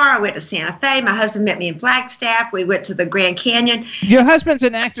rented a car. I went to Santa Fe. My husband met me in Flagstaff. We went to the Grand Canyon. Your husband's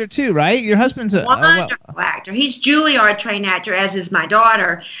an actor too, right? Your husband's a wonderful actor. He's Juilliard trained actor, as is my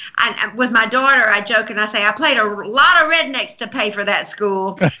daughter. And with my daughter, I joke and I say, I played a lot of rednecks to pay for that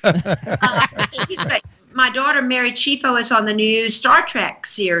school. My daughter, Mary Chieffo, is on the new Star Trek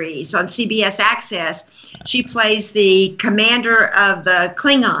series on CBS Access. She plays the commander of the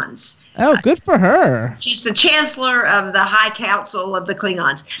Klingons. Oh, good for her. She's the chancellor of the High Council of the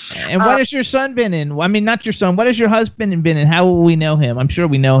Klingons. And what has your son been in? I mean, not your son. What has your husband been in? How will we know him? I'm sure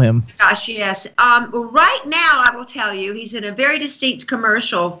we know him. Gosh, yes. Right now, I will tell you, he's in a very distinct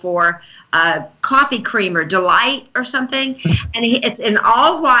commercial for coffee creamer, Delight or something. And it's in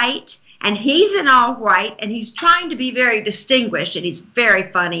all white. And he's in all white, and he's trying to be very distinguished, and he's very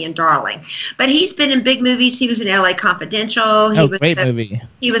funny and darling. But he's been in big movies. He was in L.A. Confidential. Great movie.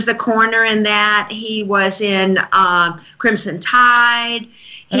 He was the coroner in that. He was in Crimson Tide.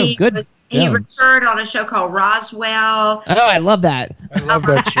 He recurred on a show called Roswell. Oh, I love that. I love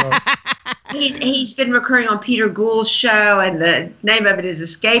that show. He's been recurring on Peter Gould's show, and the name of it is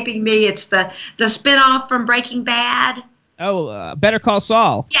escaping me. It's the spinoff from Breaking Bad. Oh, Better Call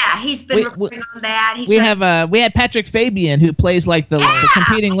Saul. Yeah, he's been recording on that. We had Patrick Fabian, who plays like the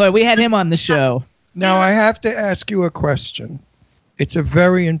competing lawyer. We had him on the show. Now I have to ask you a question. It's a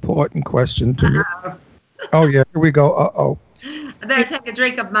very important question to me. Oh yeah, here we go. I better take a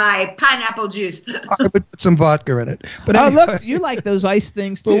drink of my pineapple juice. I would put some vodka in it. But anyway. Look, you like those ice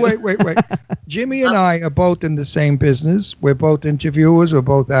things too. Well, wait. Jimmy and I are both in the same business. We're both interviewers. We're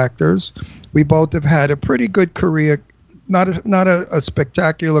both actors. We both have had a pretty good career. Not a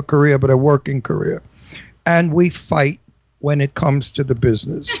spectacular career, but a working career. And we fight when it comes to the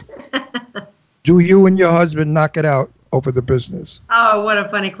business. Do you and your husband knock it out over the business? Oh, what a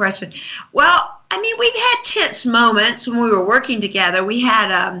funny question. Well, I mean, we've had tense moments when we were working together. We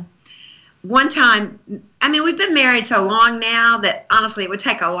had one time, I mean, we've been married so long now that honestly it would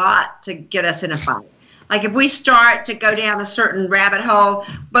take a lot to get us in a fight. Like if we start to go down a certain rabbit hole,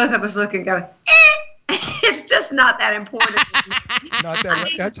 both of us look and go, it's just not that important.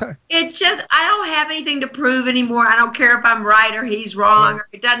 It's just, I don't have anything to prove anymore. I don't care if I'm right or he's wrong, or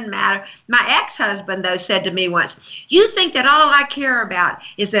it doesn't matter. My ex-husband, though, said to me once, you think that all I care about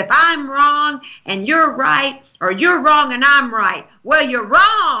is if I'm wrong and you're right, or you're wrong and I'm right. Well, you're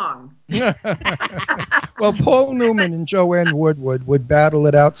wrong. Well, Paul Newman and Joanne Woodward would battle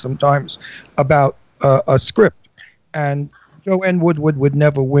it out sometimes about a script. And Joanne Woodward would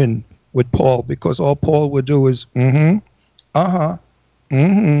never win with Paul, because all Paul would do is and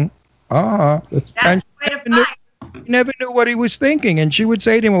never knew what he was thinking. And she would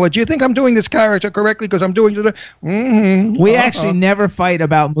say to him, well, do you think I'm doing this character correctly because I'm doing We actually never fight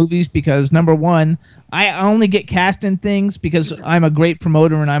about movies because, number one, I only get cast in things because I'm a great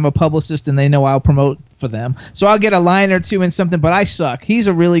promoter and I'm a publicist and they know I'll promote for them. So I'll get a line or two in something, but I suck. He's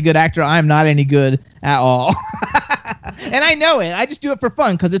a really good actor. I'm not any good at all. And I know it. I just do it for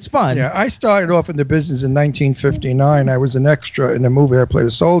fun because it's fun. Yeah, I started off in the business in 1959. I was an extra in a movie. I played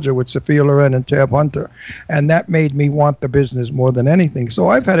a soldier with Sophia Loren and Tab Hunter. And that made me want the business more than anything. So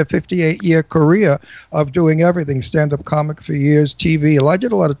I've had a 58-year career of doing everything, stand-up comic for years, TV. I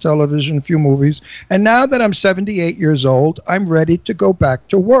did a lot of television, a few movies. And now that I'm 78 years old, I'm ready to go back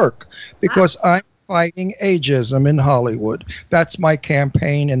to work because I'm fighting ageism in Hollywood. That's my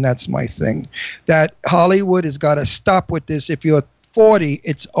campaign and that's my thing. That Hollywood has got to stop with this. If you're 40,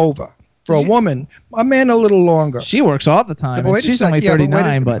 it's over. For a woman, a man a little longer. She works all the time. And she's only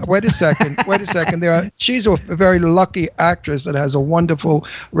 39, but wait a second. She's a very lucky actress that has a wonderful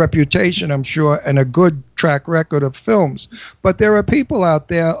reputation, I'm sure, and a good track record of films. But there are people out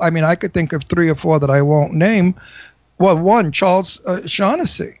there. I mean, I could think of 3 or 4 that I won't name. Well, one, Charles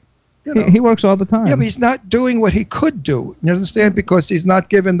Shaughnessy. You know. He works all the time. Yeah, but he's not doing what he could do. You understand? Because he's not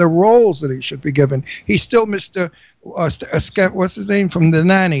given the roles that he should be given. He's still Mr. What's his name from The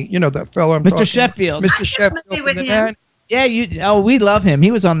Nanny? You know, that fellow I'm Mr. talking Sheffield. Mr. Sheffield from The Nanny. Yeah, we love him.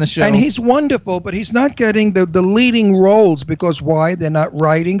 He was on the show. And he's wonderful, but he's not getting the leading roles because why? They're not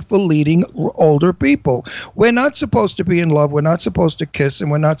writing for leading older people. We're not supposed to be in love. We're not supposed to kiss, and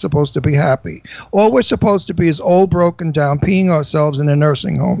we're not supposed to be happy. All we're supposed to be is old, broken down, peeing ourselves in the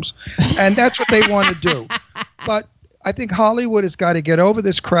nursing homes. And that's what they want to do. But I think Hollywood has got to get over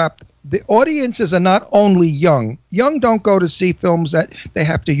this crap. The audiences are not only young. Young don't go to see films that they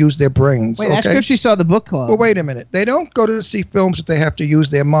have to use their brains. Wait, ask her if she saw The Book Club. Well, wait a minute. They don't go to see films that they have to use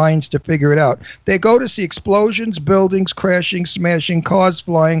their minds to figure it out. They go to see explosions, buildings crashing, smashing, cars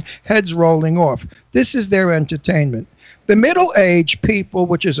flying, heads rolling off. This is their entertainment. The middle-aged people,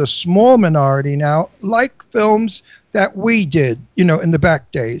 which is a small minority now, like films that we did, in the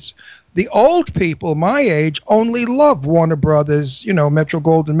back days. The old people, my age, only love Warner Brothers,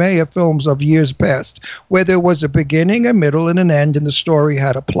 Metro-Goldwyn-Mayer films of years past, where there was a beginning, a middle, and an end, and the story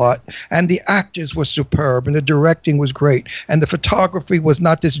had a plot. And the actors were superb, and the directing was great, and the photography was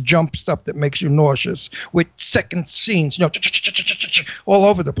not this jump stuff that makes you nauseous, with second scenes, all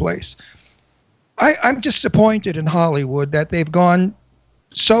over the place. I'm disappointed in Hollywood that they've gone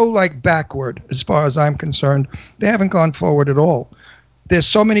so backward, as far as I'm concerned. They haven't gone forward at all. There's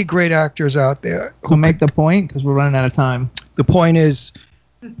so many great actors out there. So make the point, because we're running out of time. The point is,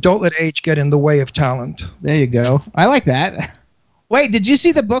 don't let age get in the way of talent. There you go. I like that. Wait, did you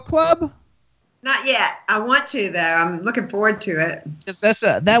see The Book Club? Not yet. I want to, though. I'm looking forward to it.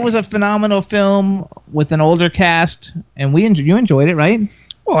 That was a phenomenal film with an older cast, and you enjoyed it, right?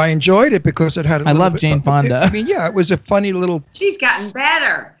 Well, I enjoyed it because it had. I love Jane Fonda. It was a funny little. She's gotten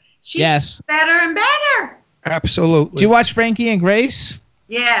better. She's better and better. Absolutely. Did you watch Frankie and Grace?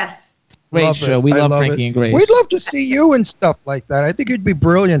 Yes. Great show. We love Frankie and Grace. We'd love to see you and stuff like that. I think you'd be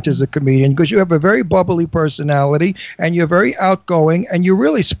brilliant as a comedian because you have a very bubbly personality and you're very outgoing and you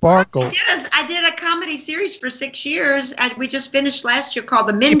really sparkle. I did a comedy series for 6 years. We just finished last year called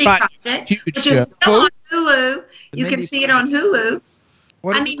The Mindy Project, which is still on Hulu. You can see it on Hulu.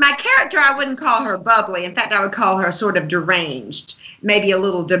 My character, I wouldn't call her bubbly. In fact, I would call her sort of deranged, maybe a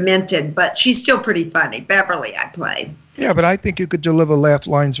little demented, but she's still pretty funny. Beverly, I play. Yeah, but I think you could deliver laugh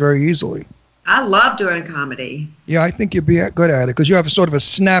lines very easily. I love doing comedy. Yeah, I think you'd be good at it because you have a sort of a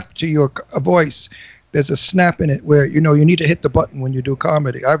snap to your voice. There's a snap in it where, you need to hit the button when you do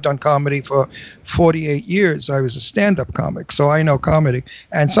comedy. I've done comedy for 48 years. I was a stand-up comic, so I know comedy.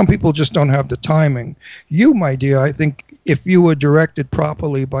 And some people just don't have the timing. You, my dear, I think if you were directed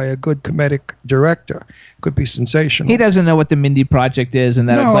properly by a good comedic director, could be sensational. He doesn't know what the Mindy Project is, and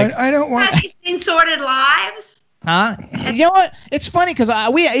that it's like. I don't want. Have you seen Sordid Lives? Huh? You know what? It's funny because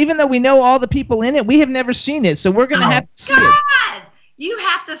even though we know all the people in it, we have never seen it, so we're gonna have to see it. You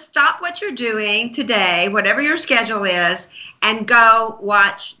have to stop what you're doing today, whatever your schedule is, and go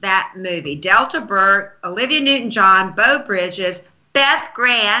watch that movie. Delta Burke, Olivia Newton-John, Beau Bridges, Beth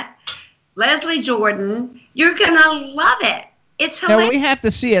Grant, Leslie Jordan. You're going to love it. It's hilarious. No, we have to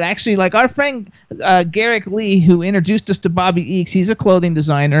see it. Actually, like our friend Garrick Lee, who introduced us to Bobby Eakes, he's a clothing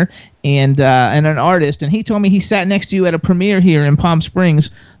designer and an artist, and he told me he sat next to you at a premiere here in Palm Springs.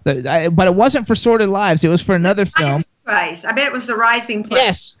 But it wasn't for Sordid Lives. It was for another film. Place. I bet it was The Rising Place.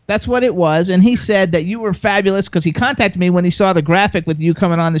 Yes, that's what it was. And he said that you were fabulous because he contacted me when he saw the graphic with you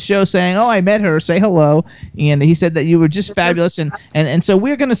coming on the show saying, oh, I met her, say hello. And he said that you were just fabulous. And so we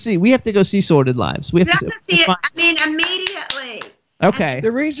have to go see Sordid Lives. We have to see it. Immediately. Okay.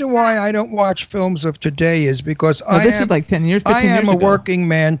 The reason why I don't watch films of today is because this is like 10 years, 15 I years am ago. a working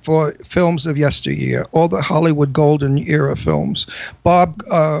man for films of yesteryear, all the Hollywood golden era films. Bob,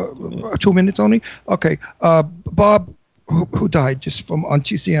 2 minutes only? Okay. Bob, who died just on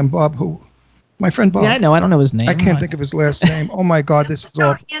TCM, Bob, who? My friend Bob. Yeah, I know. I don't know his name. I can't think of his last name. Oh, my God, this is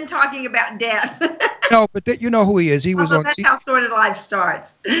awful. And talking about death. No, but you know who he is. He was on. That's how Sordid Life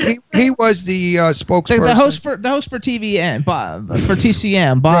starts. He was the spokesperson. The host for TVN, Bob, for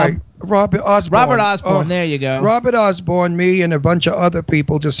TCM, Bob. Right. Robert Osborne. There you go. Robert Osborne, me, and a bunch of other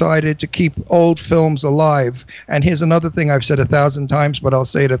people decided to keep old films alive. And here's another thing I've said 1,000 times, but I'll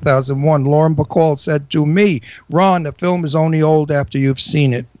say it 1,001. Lauren Bacall said to me, Ron, the film is only old after you've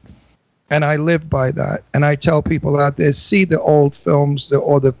seen it. And I live by that. And I tell people out there, see the old films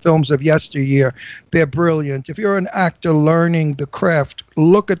or the films of yesteryear. They're brilliant. If you're an actor learning the craft,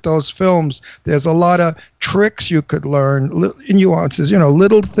 look at those films. There's a lot of tricks you could learn, nuances,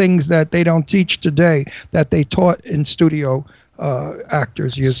 little things that they don't teach today that they taught in studio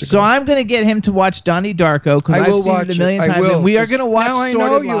actors years ago. So I'm going to get him to watch Donnie Darko because I've seen it a million times. And we are going to watch now I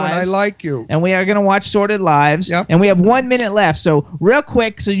Sordid know you Lives. and I like you. And we are going to watch Sordid Lives. Yep. And we have 1 minute left. So real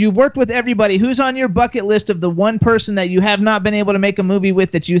quick, so you've worked with everybody. Who's on your bucket list of the one person that you have not been able to make a movie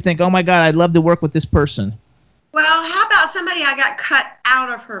with that you think, oh my God, I'd love to work with this person? Well, how about somebody I got cut out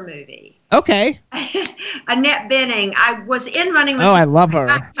of her movie? Okay. Annette Bening. I was in Running with I love her.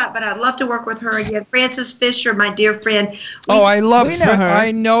 Got cut, but I'd love to work with her again. Frances Fisher, my dear friend. I love know her. I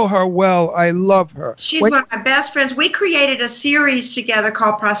know her well. I love her. She's one of my best friends. We created a series together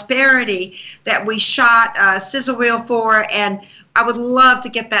called Prosperity that we shot sizzle reel for, and I would love to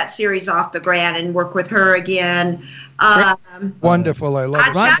get that series off the ground and work with her again. Wonderful. I love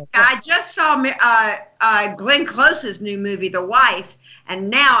it. I just saw Glenn Close's new movie, The Wife, and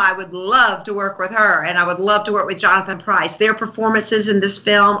now I would love to work with her, and I would love to work with Jonathan Pryce. Their performances in this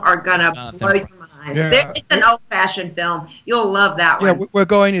film are going to blow your mind. Yeah. It's an old-fashioned film. You'll love that one. Yeah, we're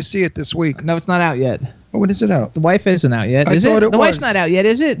going to see it this week. No, it's not out yet. Oh, when is it out? The Wife isn't out yet, I is thought it? it The was. Wife's not out yet,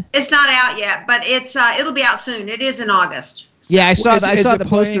 is it? It's not out yet, but it'll be out soon. It is in August. Yeah, I saw Is the it poster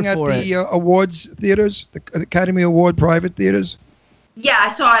playing at for it. the awards theaters, the Academy Award private theaters? Yeah,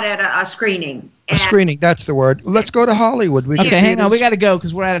 I saw it at a screening. A screening, that's the word. Let's go to Hollywood. We Okay, hang on. We got to go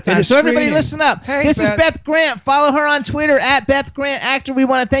because we're out of time. So everybody listen up. Hey, this Beth. is Beth Grant. Follow her on Twitter at Beth Grant Actor. We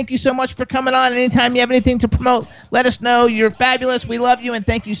want to thank you so much for coming on. Anytime you have anything to promote, let us know. You're fabulous. We love you and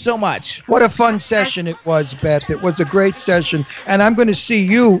thank you so much. What a fun session it was, Beth. It was a great session. And I'm going to see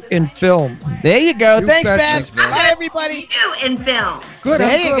you in film. There you go. You Thanks, betcha. Beth. Bye, everybody. You in film. Good. There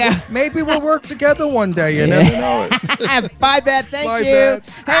I'm you good. go. Maybe we'll work together one day. You never know it. Bye, Beth. Thank Bye, you. Beth.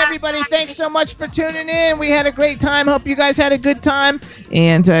 Hey, everybody. Thanks so much for tuning in. We had a great time. Hope you guys had a good time.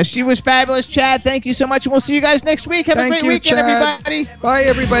 And she was fabulous. Chad, thank you so much. And we'll see you guys next week. Have a Thank great you, weekend, Chad. everybody. Bye,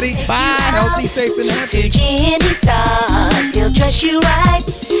 everybody. Bye. Healthy, safe, and happy. To Jimmy Stars, he'll dress you right.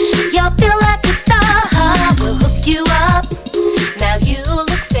 You'll feel like a star.